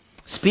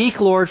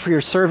 "Speak, Lord, for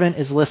your servant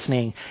is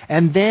listening."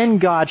 And then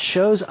God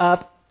shows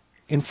up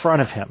in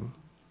front of him.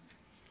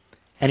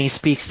 And he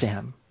speaks to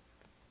him.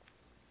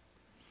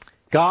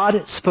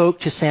 God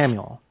spoke to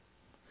Samuel.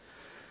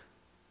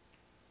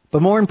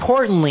 But more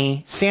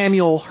importantly,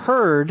 Samuel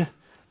heard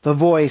the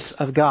voice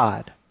of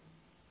God.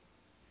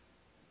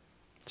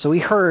 So he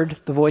heard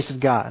the voice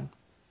of God.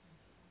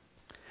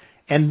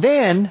 And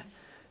then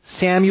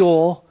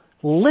Samuel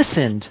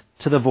listened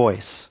to the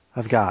voice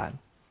of God.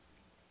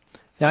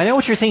 Now I know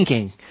what you're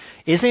thinking.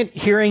 Isn't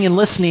hearing and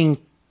listening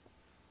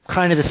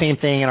kind of the same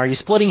thing? And are you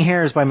splitting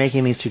hairs by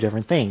making these two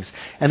different things?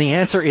 And the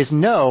answer is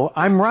no,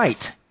 I'm right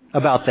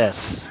about this.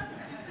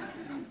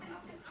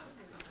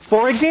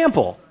 For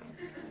example,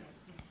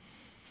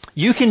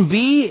 you can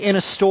be in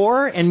a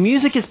store and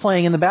music is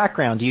playing in the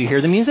background. Do you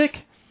hear the music?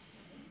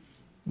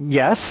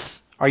 Yes.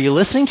 Are you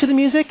listening to the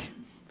music?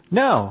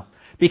 No.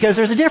 Because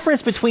there's a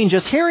difference between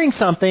just hearing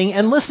something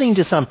and listening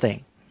to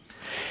something.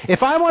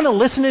 If I want to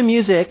listen to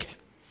music,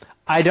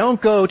 I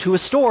don't go to a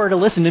store to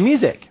listen to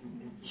music.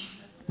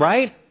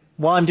 Right?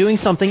 While I'm doing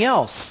something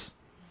else.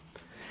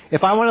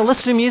 If I want to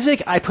listen to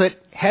music, I put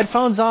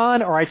headphones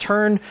on or I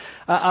turn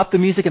up the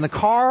music in the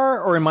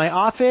car or in my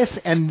office,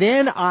 and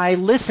then I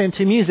listen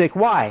to music.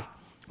 Why?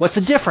 What's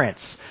the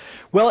difference?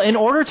 Well, in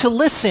order to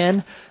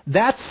listen,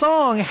 that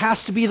song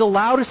has to be the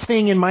loudest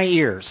thing in my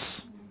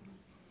ears.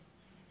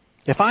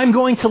 If I'm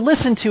going to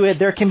listen to it,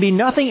 there can be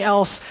nothing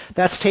else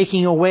that's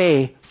taking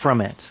away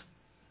from it.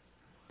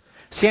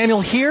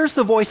 Samuel hears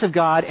the voice of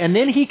God, and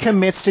then he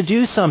commits to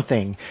do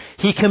something.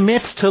 He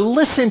commits to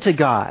listen to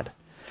God,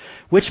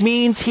 which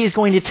means he's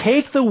going to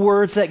take the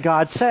words that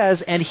God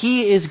says, and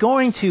he is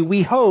going to,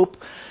 we hope,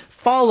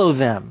 follow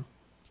them.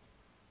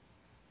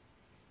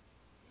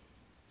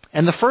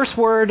 And the first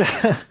word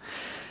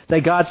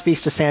that God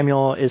speaks to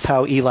Samuel is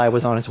how Eli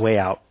was on his way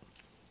out.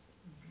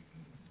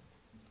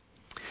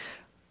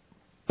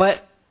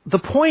 But the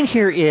point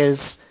here is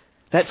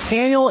that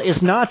Samuel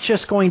is not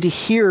just going to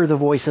hear the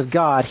voice of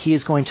God, he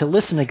is going to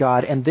listen to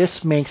God, and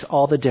this makes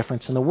all the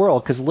difference in the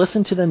world. Because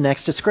listen to the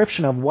next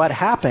description of what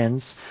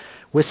happens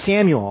with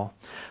Samuel.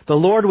 The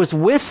Lord was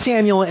with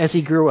Samuel as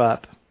he grew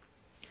up,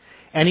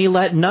 and he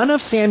let none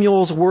of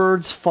Samuel's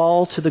words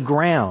fall to the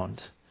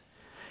ground.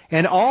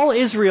 And all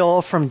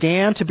Israel from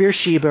Dan to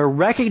Beersheba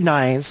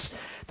recognized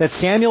that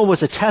Samuel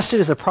was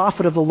attested as a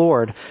prophet of the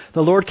Lord.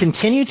 The Lord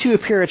continued to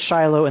appear at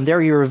Shiloh, and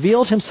there he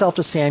revealed himself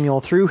to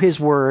Samuel through his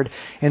word,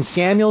 and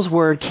Samuel's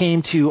word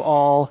came to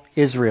all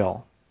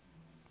Israel.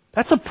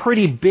 That's a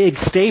pretty big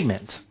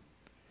statement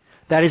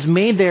that is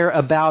made there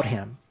about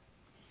him.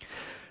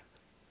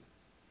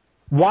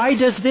 Why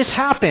does this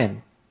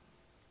happen?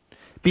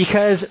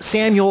 Because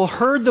Samuel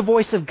heard the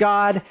voice of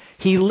God,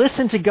 he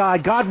listened to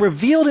God, God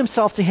revealed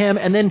himself to him,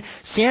 and then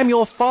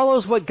Samuel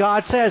follows what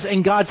God says,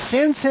 and God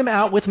sends him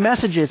out with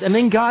messages. And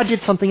then God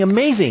did something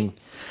amazing.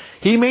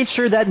 He made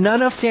sure that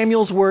none of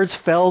Samuel's words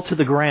fell to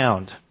the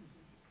ground.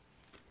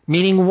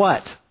 Meaning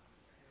what?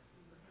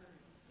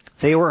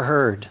 They were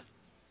heard,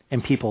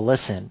 and people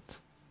listened,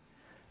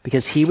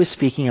 because he was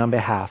speaking on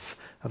behalf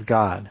of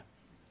God.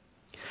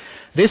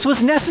 This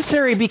was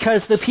necessary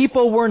because the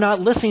people were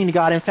not listening to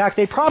God. In fact,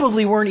 they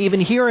probably weren't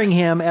even hearing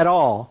him at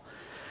all.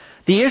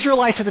 The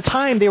Israelites at the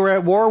time, they were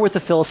at war with the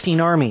Philistine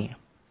army.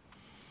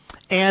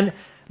 And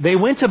they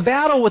went to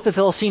battle with the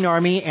Philistine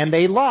army and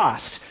they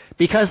lost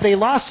Because they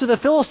lost to the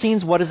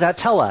Philistines, what does that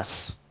tell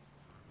us?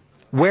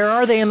 Where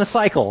are they in the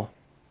cycle?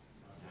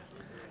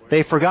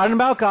 They've forgotten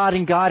about God,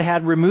 and God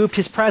had removed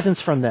his presence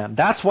from them.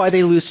 That's why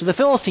they lose to the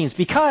Philistines.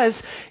 Because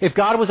if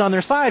God was on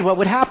their side, what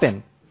would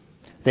happen?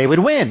 They would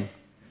win.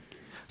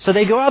 So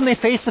they go out and they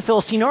face the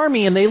Philistine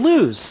army and they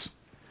lose.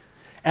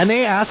 And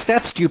they ask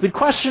that stupid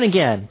question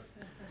again.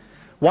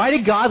 Why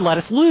did God let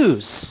us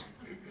lose?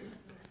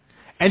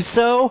 And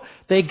so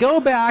they go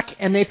back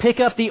and they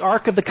pick up the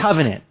Ark of the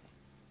Covenant,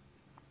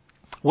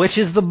 which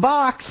is the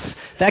box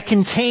that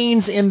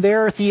contains in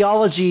their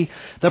theology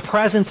the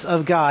presence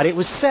of God. It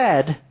was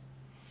said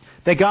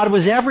that God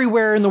was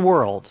everywhere in the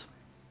world,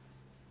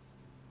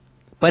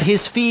 but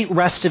his feet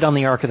rested on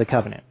the Ark of the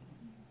Covenant.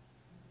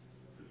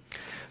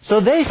 So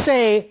they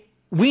say,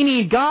 we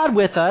need God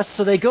with us,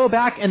 so they go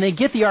back and they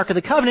get the Ark of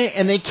the Covenant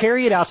and they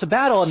carry it out to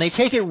battle and they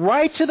take it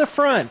right to the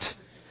front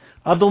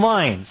of the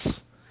lines.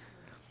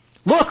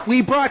 Look,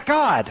 we brought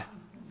God.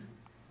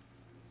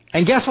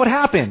 And guess what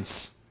happens?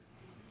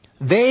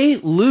 They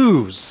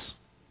lose.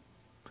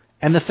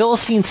 And the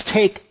Philistines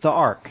take the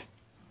ark.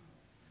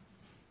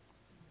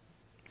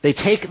 They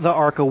take the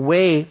ark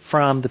away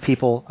from the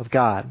people of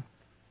God.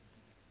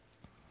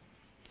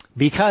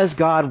 Because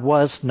God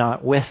was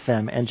not with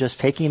them and just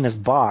taking this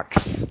box,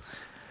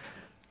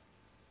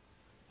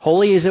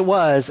 holy as it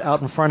was,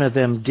 out in front of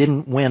them,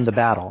 didn't win the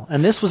battle.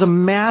 And this was a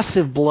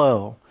massive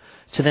blow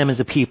to them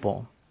as a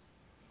people.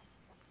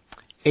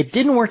 It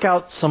didn't work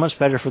out so much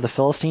better for the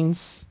Philistines,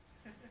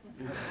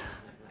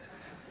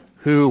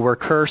 who were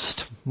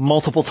cursed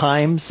multiple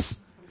times,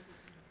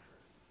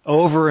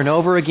 over and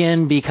over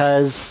again,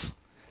 because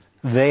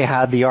they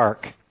had the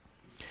ark.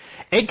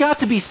 It got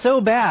to be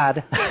so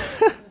bad,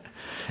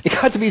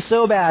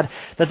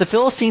 that the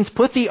Philistines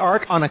put the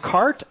ark on a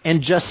cart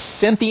and just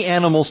sent the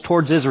animals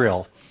towards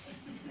Israel.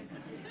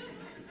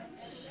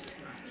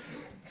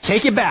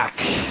 Take it back.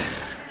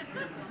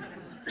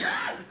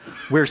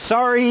 We're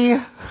sorry.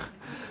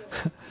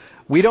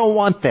 We don't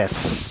want this.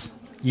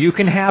 You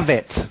can have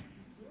it.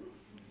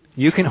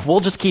 We'll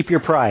just keep your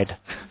pride.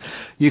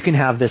 You can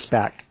have this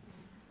back.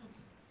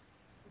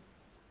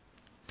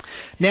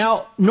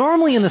 Now,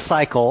 normally in the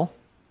cycle,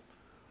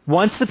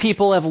 once the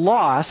people have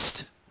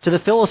lost to the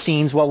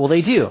Philistines, what will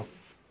they do?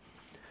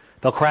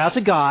 They'll cry out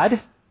to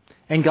God,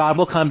 and God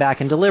will come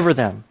back and deliver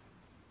them.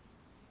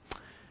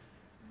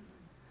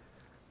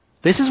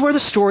 This is where the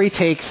story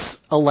takes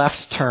a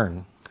left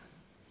turn.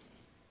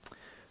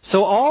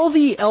 So all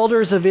the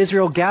elders of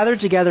Israel gathered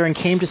together and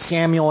came to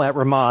Samuel at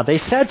Ramah. They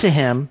said to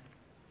him,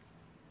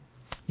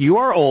 "You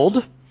are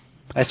old."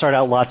 I start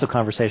out lots of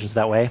conversations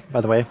that way, by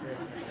the way.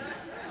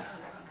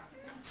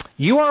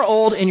 "You are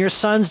old, and your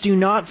sons do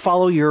not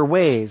follow your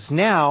ways.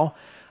 Now,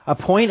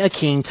 appoint a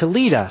king to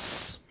lead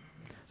us,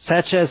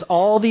 such as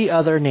all the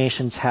other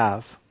nations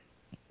have."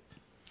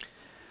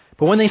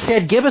 But when they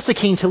said, "Give us a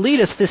king to lead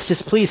us," this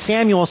displeased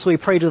Samuel, so he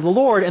prayed to the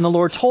Lord, and the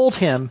Lord told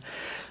him,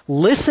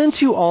 "Listen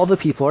to all the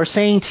people are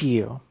saying to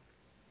you.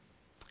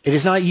 It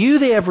is not you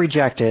they have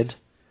rejected,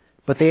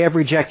 but they have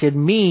rejected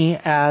me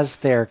as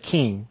their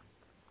king,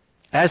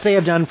 as they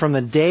have done from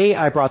the day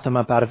I brought them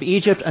up out of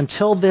Egypt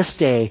until this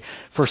day,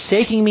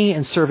 forsaking me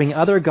and serving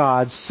other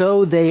gods,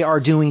 so they are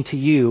doing to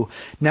you.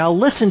 Now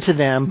listen to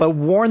them, but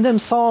warn them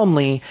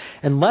solemnly,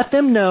 and let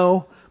them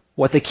know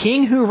what the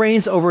king who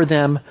reigns over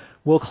them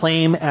will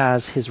claim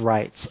as his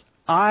rights."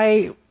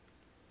 I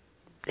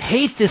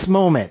hate this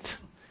moment.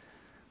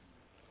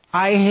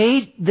 I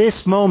hate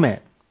this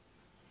moment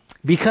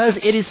because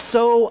it is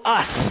so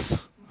us.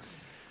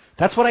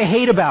 That's what I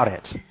hate about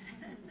it.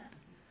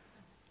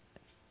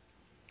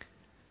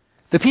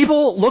 The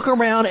people look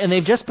around and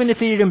they've just been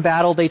defeated in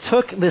battle. They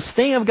took this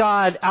thing of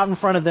God out in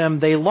front of them.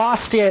 They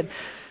lost it.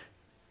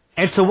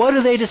 And so what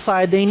do they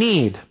decide they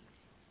need?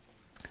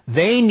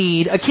 They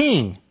need a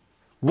king.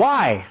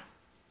 Why?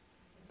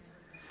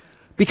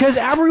 Because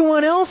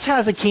everyone else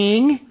has a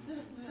king.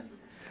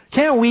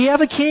 Can't we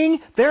have a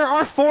king? There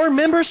are 4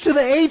 members to the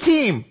A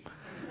team.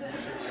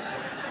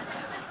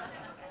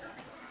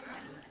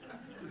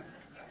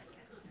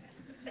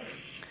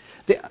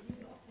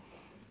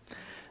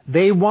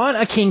 They want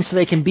a king so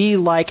they can be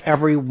like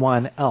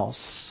everyone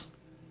else.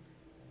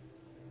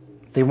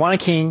 They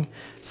want a king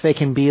so they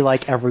can be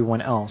like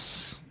everyone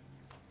else.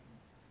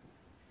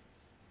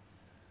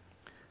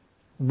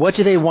 What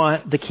do they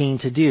want the king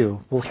to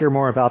do? We'll hear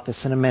more about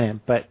this in a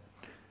minute, but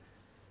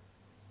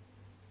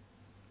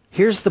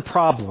here's the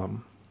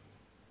problem.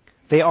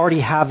 They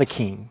already have a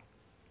king.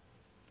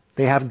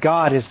 They have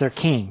God as their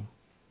king.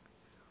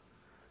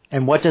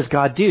 And what does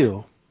God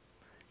do?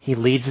 He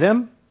leads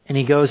them and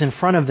he goes in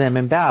front of them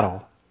in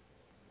battle.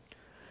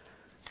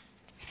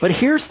 But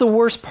here's the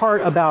worst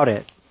part about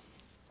it.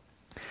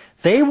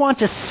 They want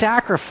to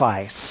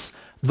sacrifice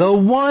the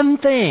one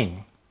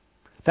thing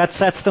that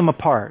sets them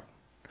apart.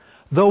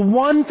 The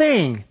one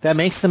thing that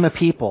makes them a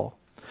people.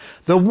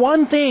 The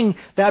one thing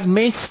that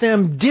makes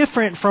them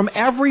different from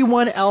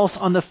everyone else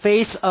on the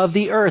face of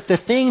the earth. The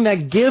thing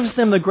that gives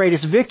them the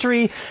greatest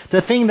victory.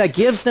 The thing that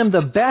gives them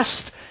the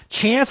best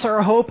chance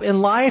or hope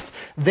in life,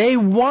 they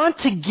want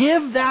to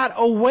give that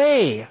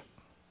away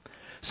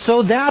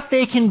so that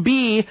they can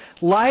be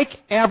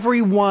like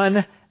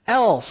everyone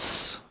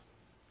else.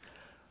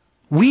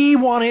 We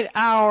want it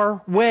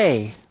our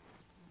way.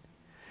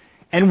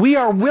 And we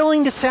are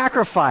willing to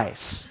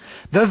sacrifice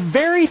the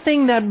very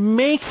thing that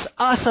makes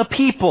us a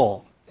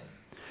people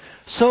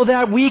so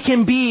that we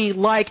can be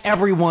like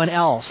everyone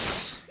else.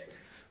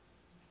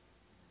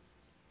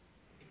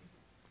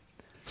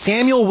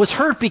 Samuel was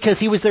hurt because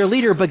he was their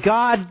leader, but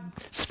God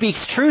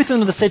speaks truth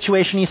into the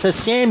situation. He says,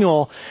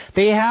 Samuel,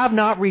 they have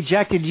not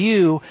rejected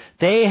you,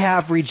 they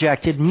have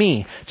rejected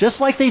me. Just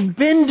like they've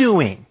been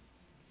doing.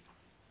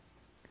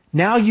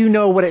 Now you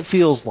know what it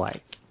feels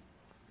like.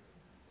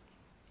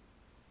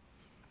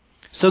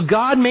 So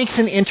God makes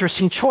an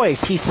interesting choice.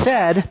 He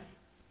said,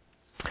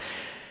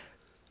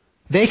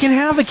 they can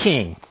have a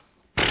king.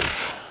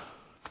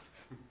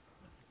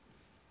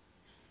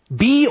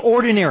 Be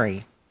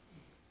ordinary.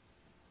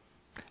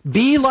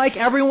 Be like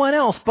everyone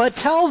else, but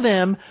tell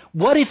them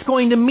what it's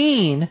going to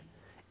mean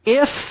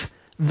if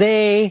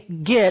they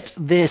get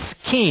this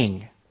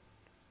king.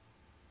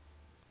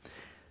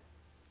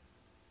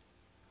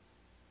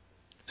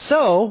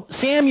 So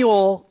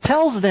Samuel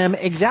tells them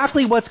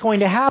exactly what's going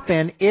to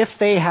happen if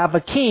they have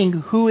a king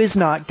who is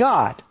not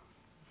God.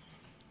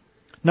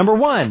 Number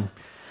one,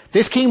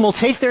 this king will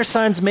take their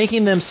sons,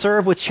 making them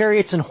serve with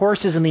chariots and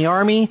horses in the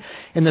army,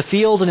 in the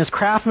field, and as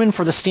craftsmen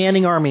for the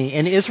standing army.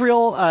 In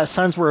Israel,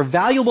 sons were a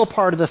valuable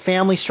part of the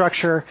family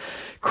structure,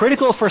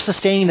 critical for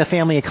sustaining the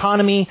family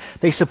economy.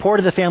 They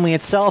supported the family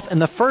itself.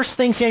 And the first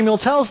thing Samuel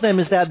tells them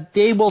is that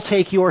they will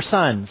take your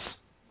sons.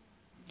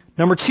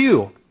 Number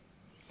two,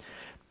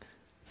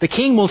 the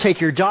king will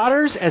take your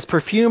daughters as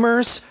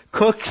perfumers,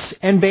 cooks,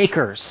 and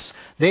bakers.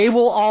 They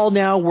will all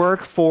now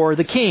work for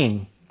the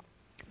king.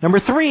 Number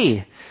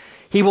three,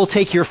 he will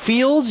take your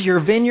fields, your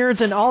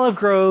vineyards, and olive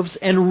groves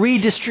and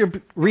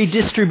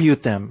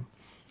redistribute them.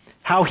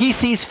 How he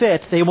sees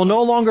fit, they will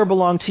no longer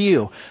belong to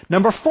you.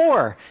 Number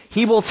four,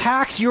 he will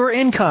tax your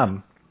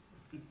income.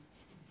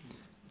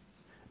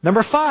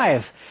 Number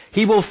five,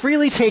 he will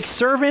freely take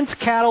servants,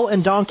 cattle,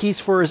 and donkeys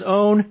for his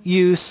own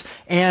use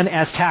and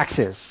as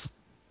taxes.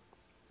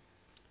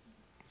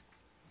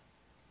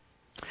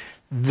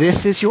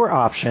 This is your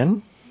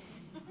option.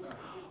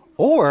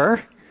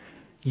 Or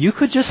you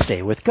could just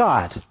stay with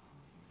God.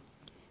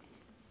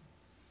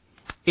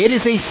 It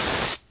is a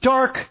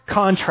stark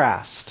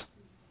contrast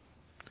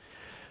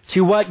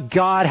to what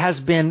God has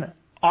been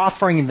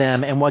offering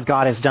them and what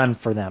God has done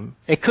for them.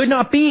 It could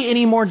not be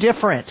any more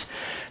different.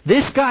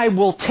 This guy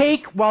will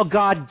take while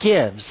God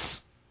gives.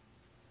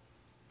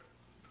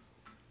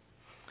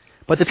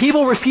 But the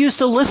people refused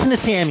to listen to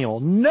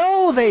Samuel.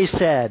 No, they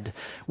said,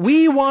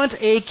 we want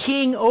a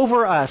king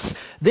over us.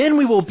 Then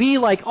we will be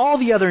like all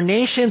the other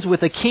nations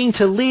with a king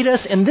to lead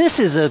us. And this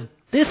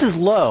is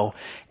low.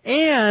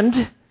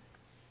 And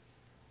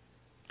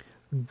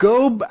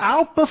go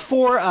out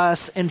before us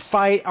and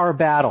fight our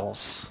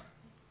battles.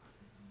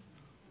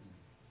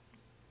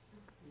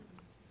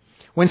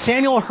 When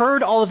Samuel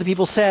heard all that the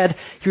people said,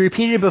 he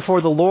repeated it before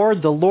the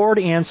Lord. The Lord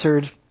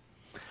answered,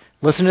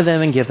 listen to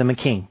them and give them a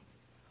king.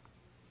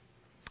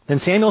 Then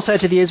Samuel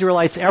said to the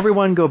Israelites,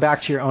 everyone go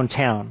back to your own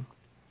town.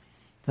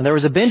 And there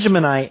was a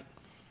Benjaminite,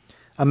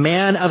 a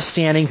man of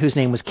standing whose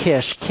name was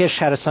Kish. Kish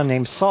had a son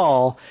named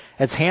Saul,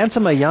 as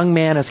handsome a young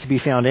man as could be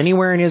found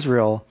anywhere in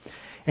Israel,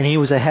 and he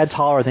was a head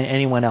taller than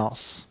anyone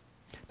else.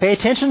 Pay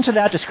attention to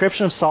that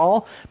description of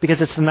Saul,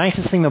 because it's the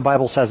nicest thing the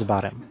Bible says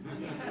about him.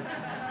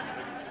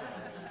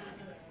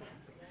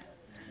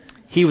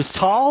 He was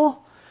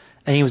tall,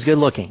 and he was good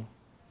looking.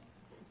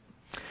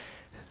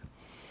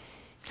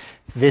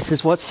 This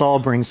is what Saul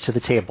brings to the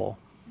table.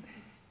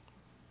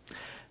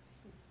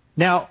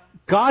 Now,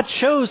 God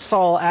chose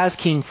Saul as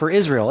king for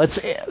Israel.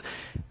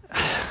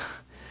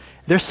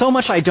 There's so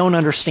much I don't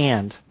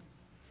understand.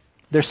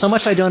 There's so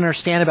much I don't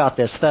understand about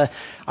this.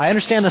 I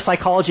understand the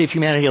psychology of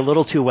humanity a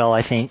little too well,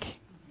 I think.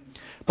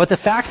 But the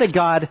fact that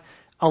God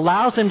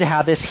allows him to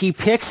have this, he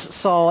picks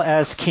Saul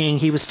as king.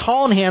 He was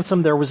tall and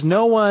handsome. There was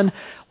no one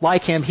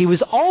like him. He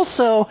was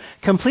also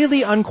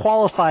completely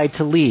unqualified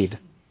to lead.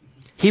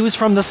 He was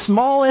from the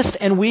smallest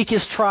and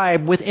weakest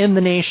tribe within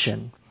the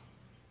nation.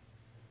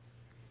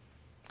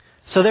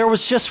 So there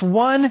was just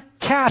one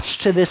catch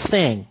to this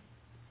thing.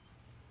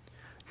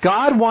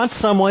 God wants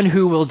someone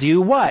who will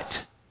do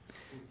what?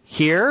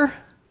 Hear,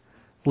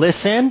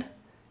 listen,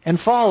 and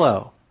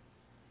follow.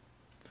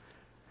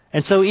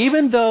 And so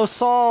even though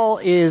Saul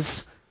is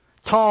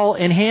tall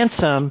and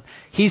handsome,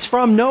 he's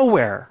from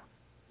nowhere.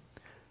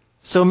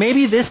 So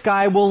maybe this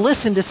guy will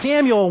listen to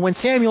Samuel when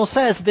Samuel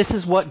says this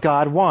is what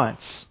God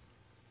wants.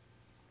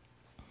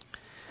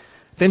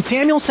 Then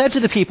Samuel said to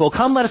the people,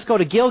 come, let us go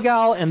to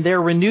Gilgal and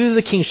there renew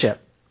the kingship.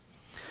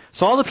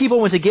 So all the people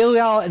went to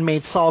Gilgal and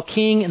made Saul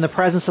king in the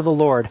presence of the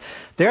Lord.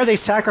 There they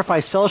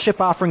sacrificed fellowship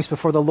offerings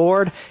before the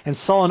Lord, and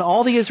Saul and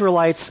all the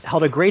Israelites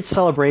held a great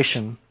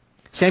celebration.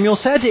 Samuel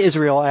said to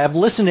Israel, I have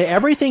listened to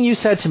everything you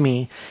said to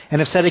me and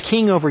have set a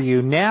king over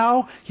you.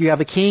 Now you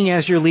have a king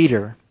as your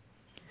leader.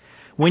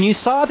 When you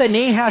saw that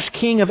Nahash,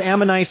 king of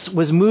Ammonites,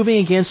 was moving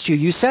against you,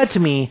 you said to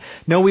me,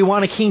 no, we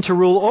want a king to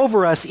rule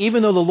over us,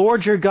 even though the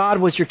Lord your God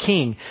was your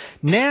king.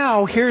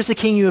 Now, here's the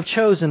king you have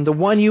chosen, the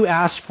one you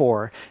asked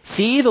for.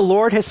 See, the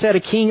Lord has set a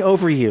king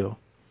over you.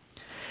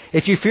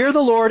 If you fear the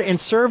Lord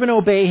and serve and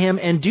obey him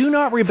and do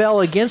not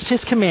rebel against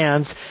his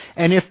commands,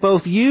 and if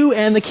both you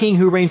and the king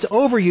who reigns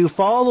over you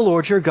follow the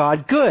Lord your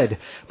God, good.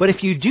 But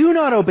if you do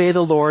not obey the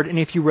Lord and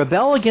if you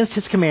rebel against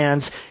his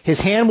commands, his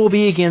hand will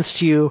be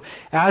against you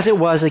as it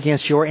was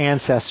against your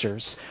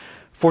ancestors.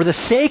 For the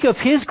sake of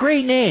his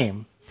great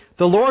name,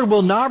 the Lord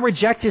will not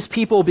reject his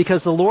people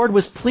because the Lord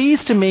was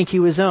pleased to make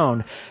you his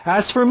own.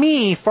 As for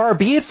me, far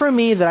be it from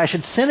me that I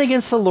should sin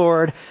against the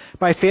Lord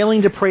by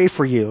failing to pray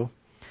for you.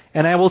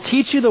 And I will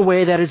teach you the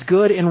way that is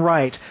good and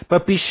right.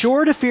 But be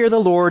sure to fear the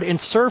Lord and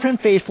serve him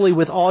faithfully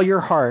with all your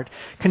heart.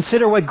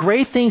 Consider what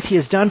great things he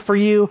has done for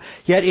you.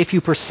 Yet if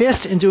you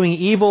persist in doing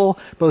evil,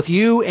 both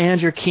you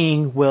and your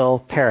king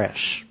will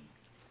perish.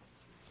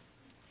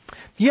 Have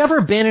you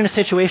ever been in a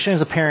situation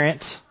as a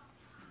parent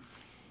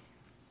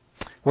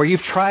where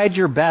you've tried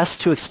your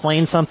best to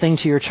explain something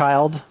to your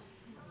child?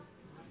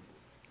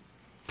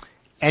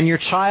 And your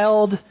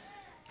child,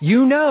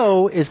 you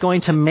know, is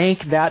going to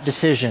make that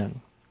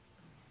decision.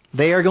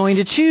 They are going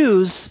to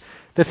choose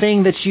the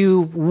thing that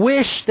you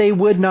wish they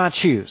would not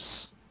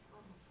choose.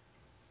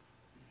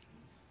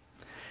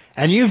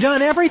 And you've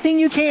done everything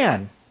you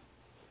can.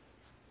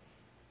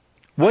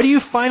 What do you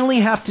finally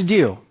have to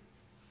do?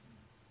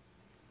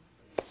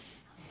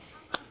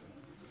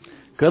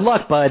 Good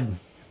luck, bud.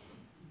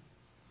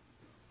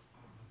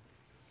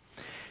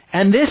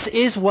 And this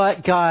is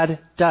what God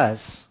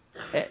does.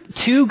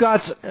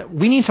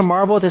 We need to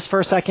marvel at this for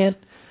a second.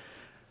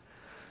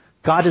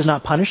 God does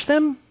not punish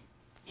them.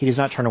 He does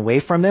not turn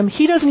away from them.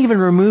 He doesn't even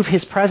remove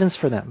his presence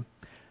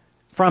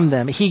from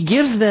them. He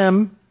gives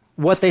them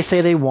what they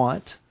say they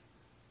want.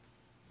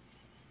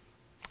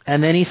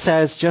 And then he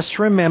says, just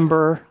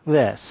remember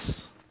this.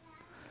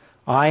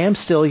 I am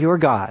still your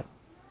God.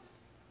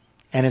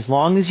 And as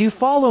long as you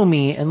follow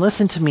me and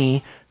listen to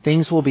me,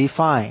 things will be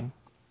fine.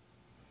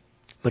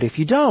 But if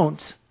you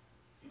don't,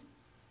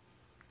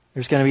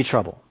 there's going to be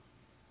trouble.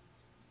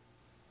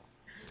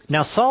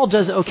 Now, Saul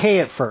does okay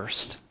at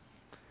first.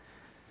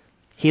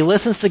 He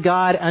listens to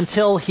God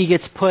until he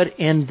gets put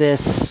in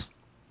this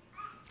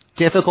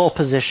difficult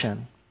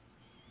position.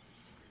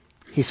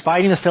 He's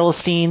fighting the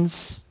Philistines,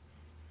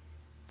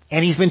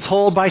 and he's been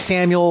told by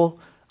Samuel,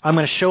 I'm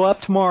going to show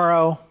up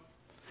tomorrow,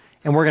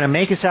 and we're going to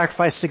make a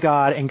sacrifice to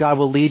God, and God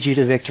will lead you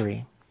to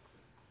victory.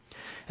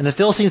 And the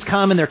Philistines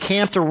come, and they're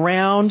camped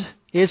around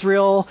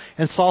Israel,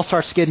 and Saul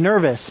starts to get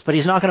nervous, but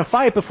he's not going to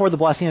fight before the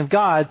blessing of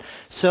God,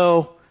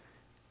 so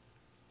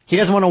he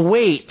doesn't want to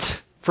wait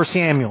for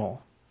Samuel.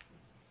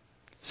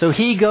 So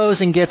he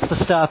goes and gets the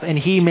stuff, and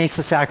he makes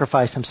the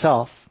sacrifice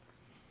himself.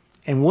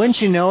 And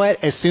wouldn't you know it,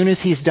 as soon as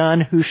he's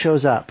done, who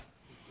shows up?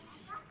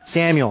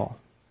 Samuel.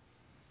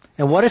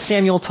 And what does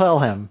Samuel tell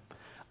him?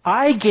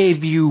 I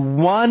gave you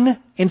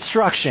one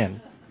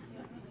instruction.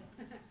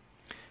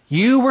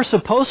 You were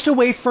supposed to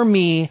wait for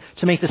me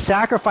to make the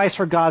sacrifice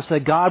for God so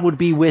that God would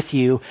be with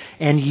you,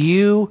 and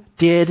you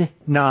did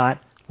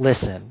not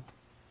listen.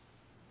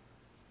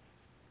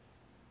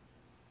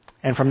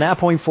 And from that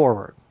point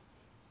forward,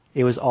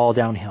 it was all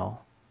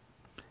downhill.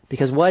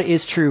 Because what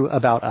is true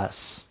about us?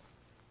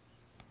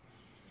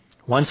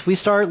 Once we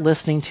start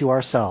listening to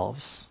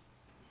ourselves,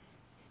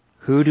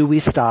 who do we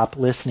stop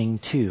listening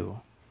to?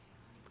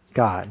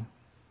 God.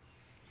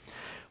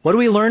 What do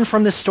we learn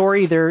from this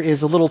story? There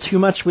is a little too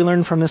much we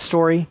learn from this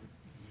story.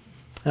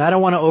 And I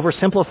don't want to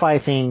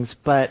oversimplify things,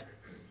 but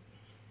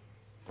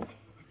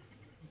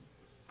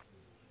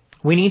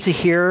we need to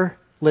hear,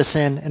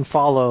 listen, and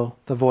follow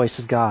the voice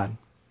of God.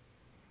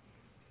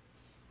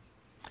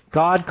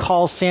 God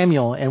calls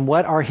Samuel, and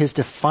what are his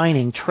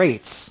defining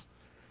traits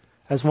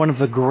as one of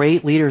the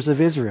great leaders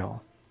of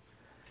Israel?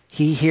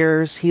 He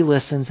hears, he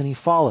listens, and he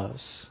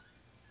follows.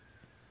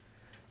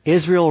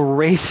 Israel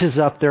raises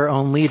up their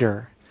own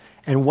leader.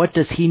 And what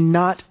does he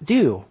not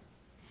do?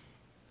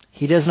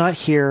 He does not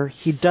hear,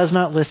 he does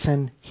not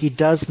listen, he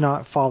does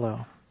not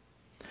follow.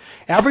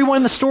 Everyone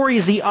in the story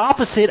is the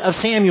opposite of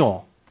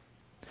Samuel.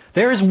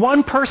 There is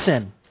one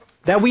person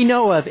that we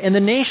know of in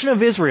the nation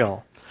of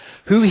Israel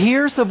who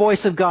hears the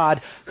voice of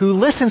God, who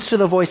listens to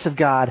the voice of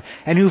God,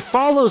 and who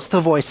follows the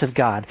voice of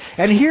God.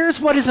 And here's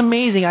what is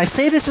amazing. I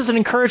say this as an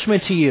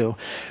encouragement to you.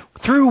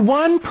 Through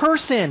one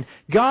person,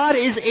 God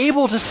is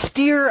able to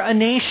steer a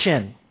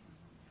nation.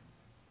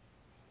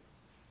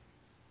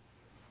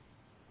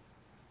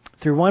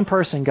 Through one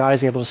person, God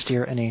is able to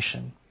steer a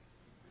nation.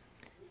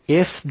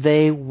 If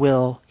they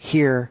will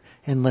hear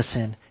and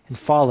listen and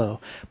follow.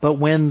 But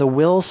when the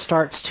will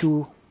starts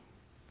to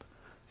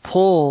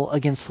pull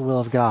against the will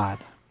of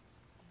God,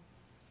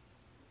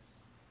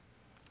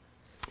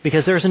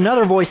 because there's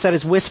another voice that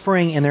is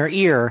whispering in their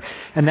ear,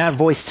 and that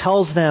voice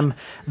tells them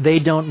they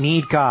don't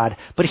need God.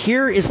 But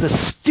here is the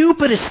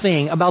stupidest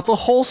thing about the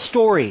whole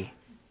story.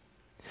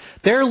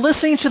 They're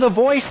listening to the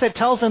voice that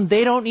tells them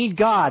they don't need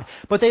God.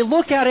 But they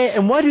look at it,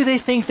 and what do they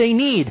think they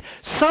need?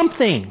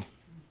 Something.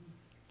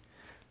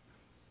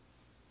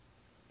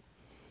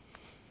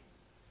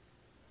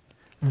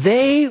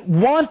 They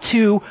want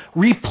to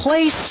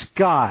replace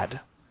God.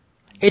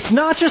 It's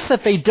not just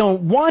that they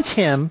don't want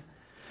Him,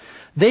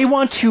 they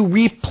want to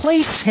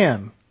replace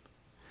Him.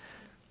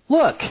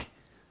 Look,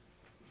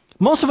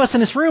 most of us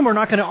in this room are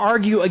not going to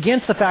argue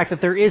against the fact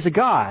that there is a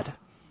God.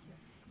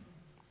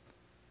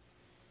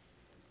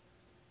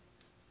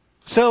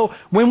 So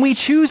when we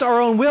choose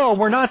our own will,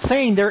 we're not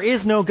saying there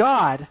is no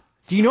God.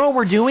 Do you know what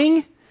we're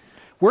doing?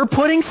 We're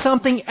putting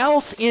something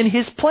else in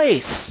His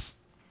place.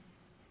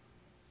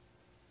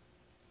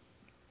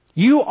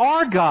 You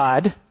are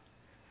God.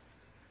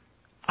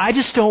 I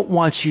just don't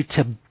want you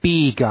to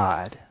be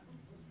God.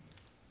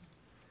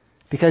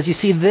 Because you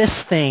see, this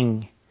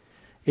thing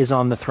is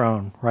on the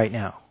throne right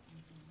now.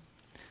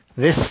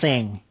 This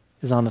thing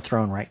is on the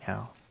throne right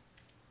now.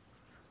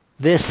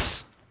 This,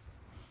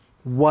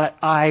 what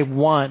I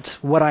want,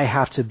 what I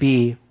have to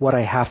be, what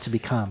I have to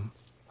become.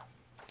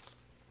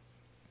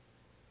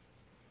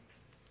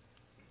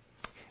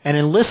 And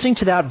in listening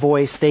to that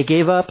voice, they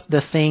gave up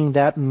the thing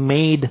that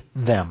made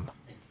them.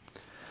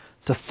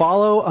 To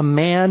follow a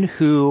man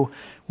who,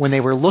 when they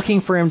were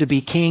looking for him to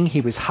be king,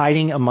 he was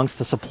hiding amongst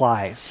the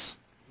supplies.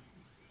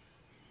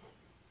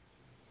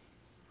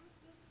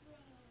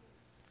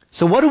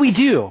 So what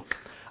do?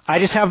 I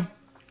just have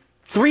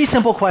 3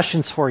 simple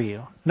questions for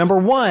you. Number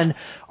 1,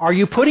 are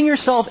you putting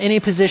yourself in a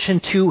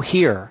position to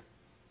hear?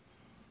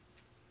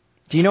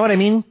 Do you know what I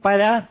mean by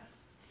that?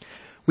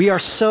 We are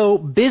so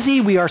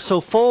busy, we are so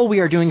full, we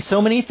are doing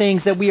so many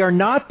things that we are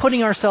not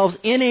putting ourselves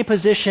in a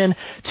position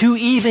to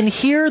even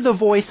hear the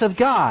voice of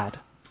God.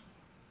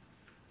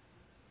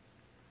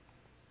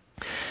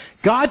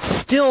 God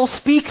still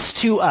speaks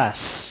to us.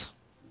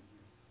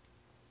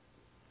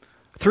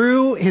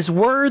 Through His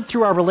Word,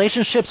 through our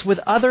relationships with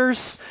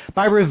others,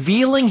 by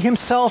revealing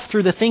Himself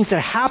through the things that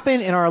happen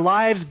in our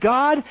lives,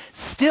 God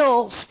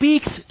still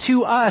speaks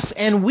to us,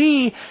 and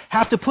we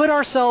have to put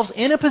ourselves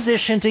in a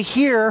position to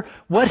hear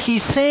what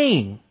He's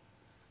saying.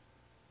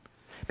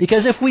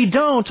 Because if we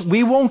don't,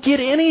 we won't get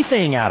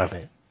anything out of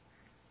it.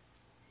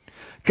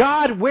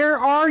 God, where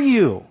are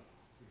you?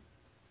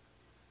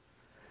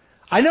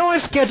 I know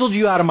I've scheduled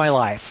you out of my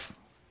life,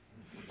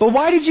 but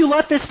why did you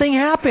let this thing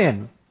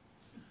happen?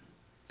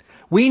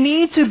 We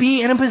need to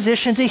be in a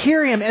position to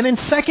hear Him. And then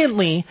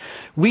secondly,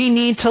 we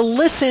need to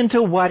listen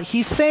to what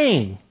He's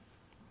saying.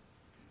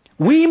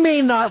 We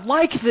may not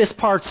like this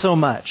part so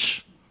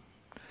much.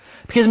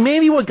 Because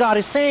maybe what God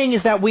is saying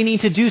is that we need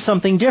to do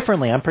something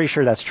differently. I'm pretty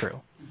sure that's true.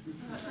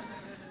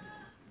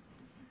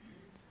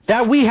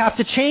 That we have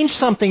to change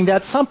something,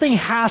 that something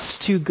has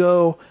to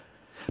go.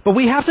 But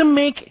we have to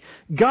make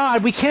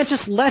God, we can't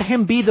just let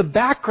Him be the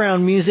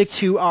background music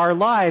to our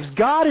lives.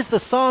 God is the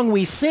song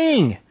we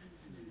sing.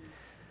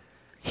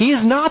 He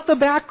is not the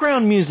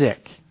background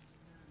music.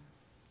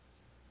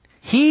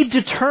 He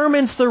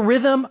determines the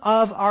rhythm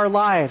of our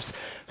lives.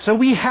 So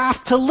we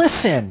have to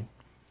listen.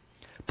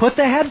 Put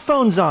the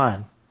headphones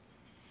on.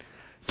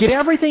 Get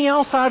everything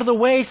else out of the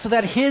way so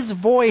that His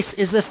voice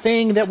is the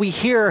thing that we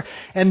hear.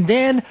 And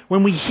then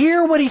when we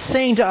hear what He's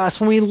saying to us,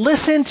 when we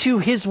listen to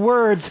His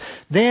words,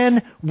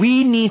 then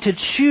we need to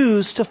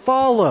choose to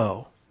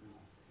follow.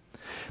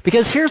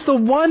 Because here's the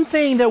one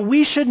thing that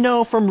we should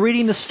know from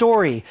reading the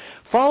story.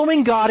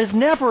 Following God is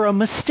never a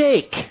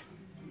mistake.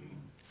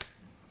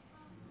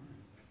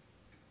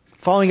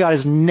 Following God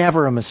is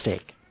never a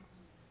mistake.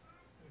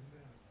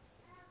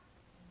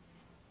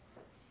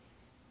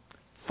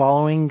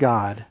 Following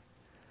God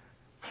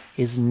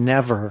is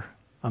never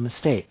a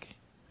mistake.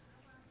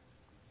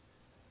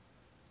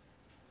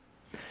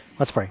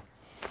 Let's pray.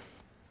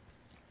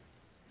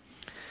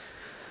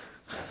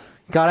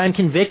 God, I'm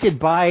convicted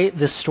by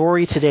this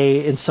story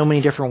today in so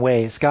many different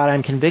ways. God,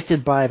 I'm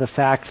convicted by the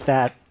fact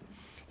that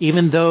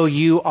even though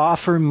you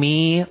offer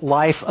me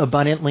life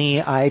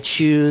abundantly, I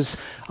choose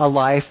a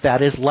life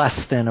that is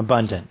less than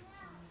abundant.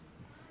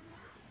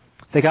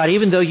 That God,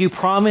 even though you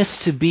promise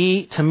to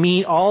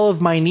meet all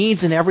of my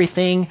needs and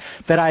everything,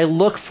 that I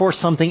look for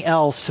something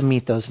else to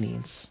meet those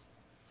needs.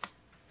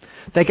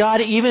 That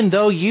God, even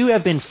though you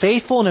have been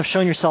faithful and have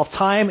shown yourself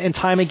time and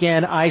time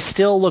again, I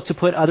still look to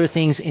put other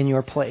things in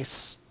your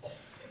place.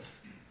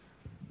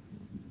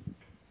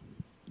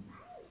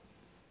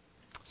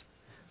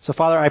 So,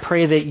 Father, I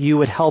pray that you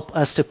would help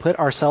us to put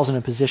ourselves in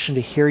a position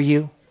to hear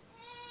you.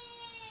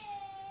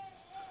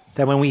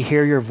 That when we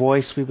hear your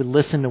voice, we would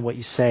listen to what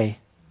you say.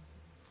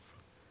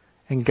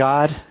 And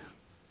God,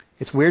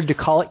 it's weird to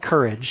call it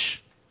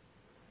courage,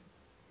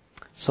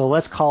 so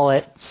let's call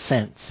it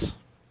sense.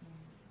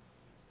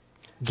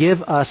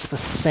 Give us the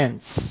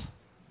sense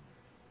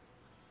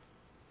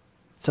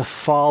to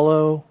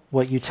follow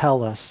what you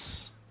tell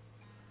us.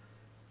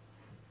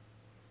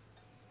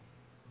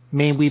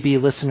 May we be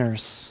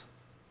listeners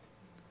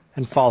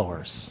and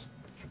followers.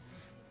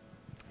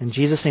 In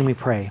Jesus' name we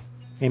pray.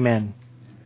 Amen.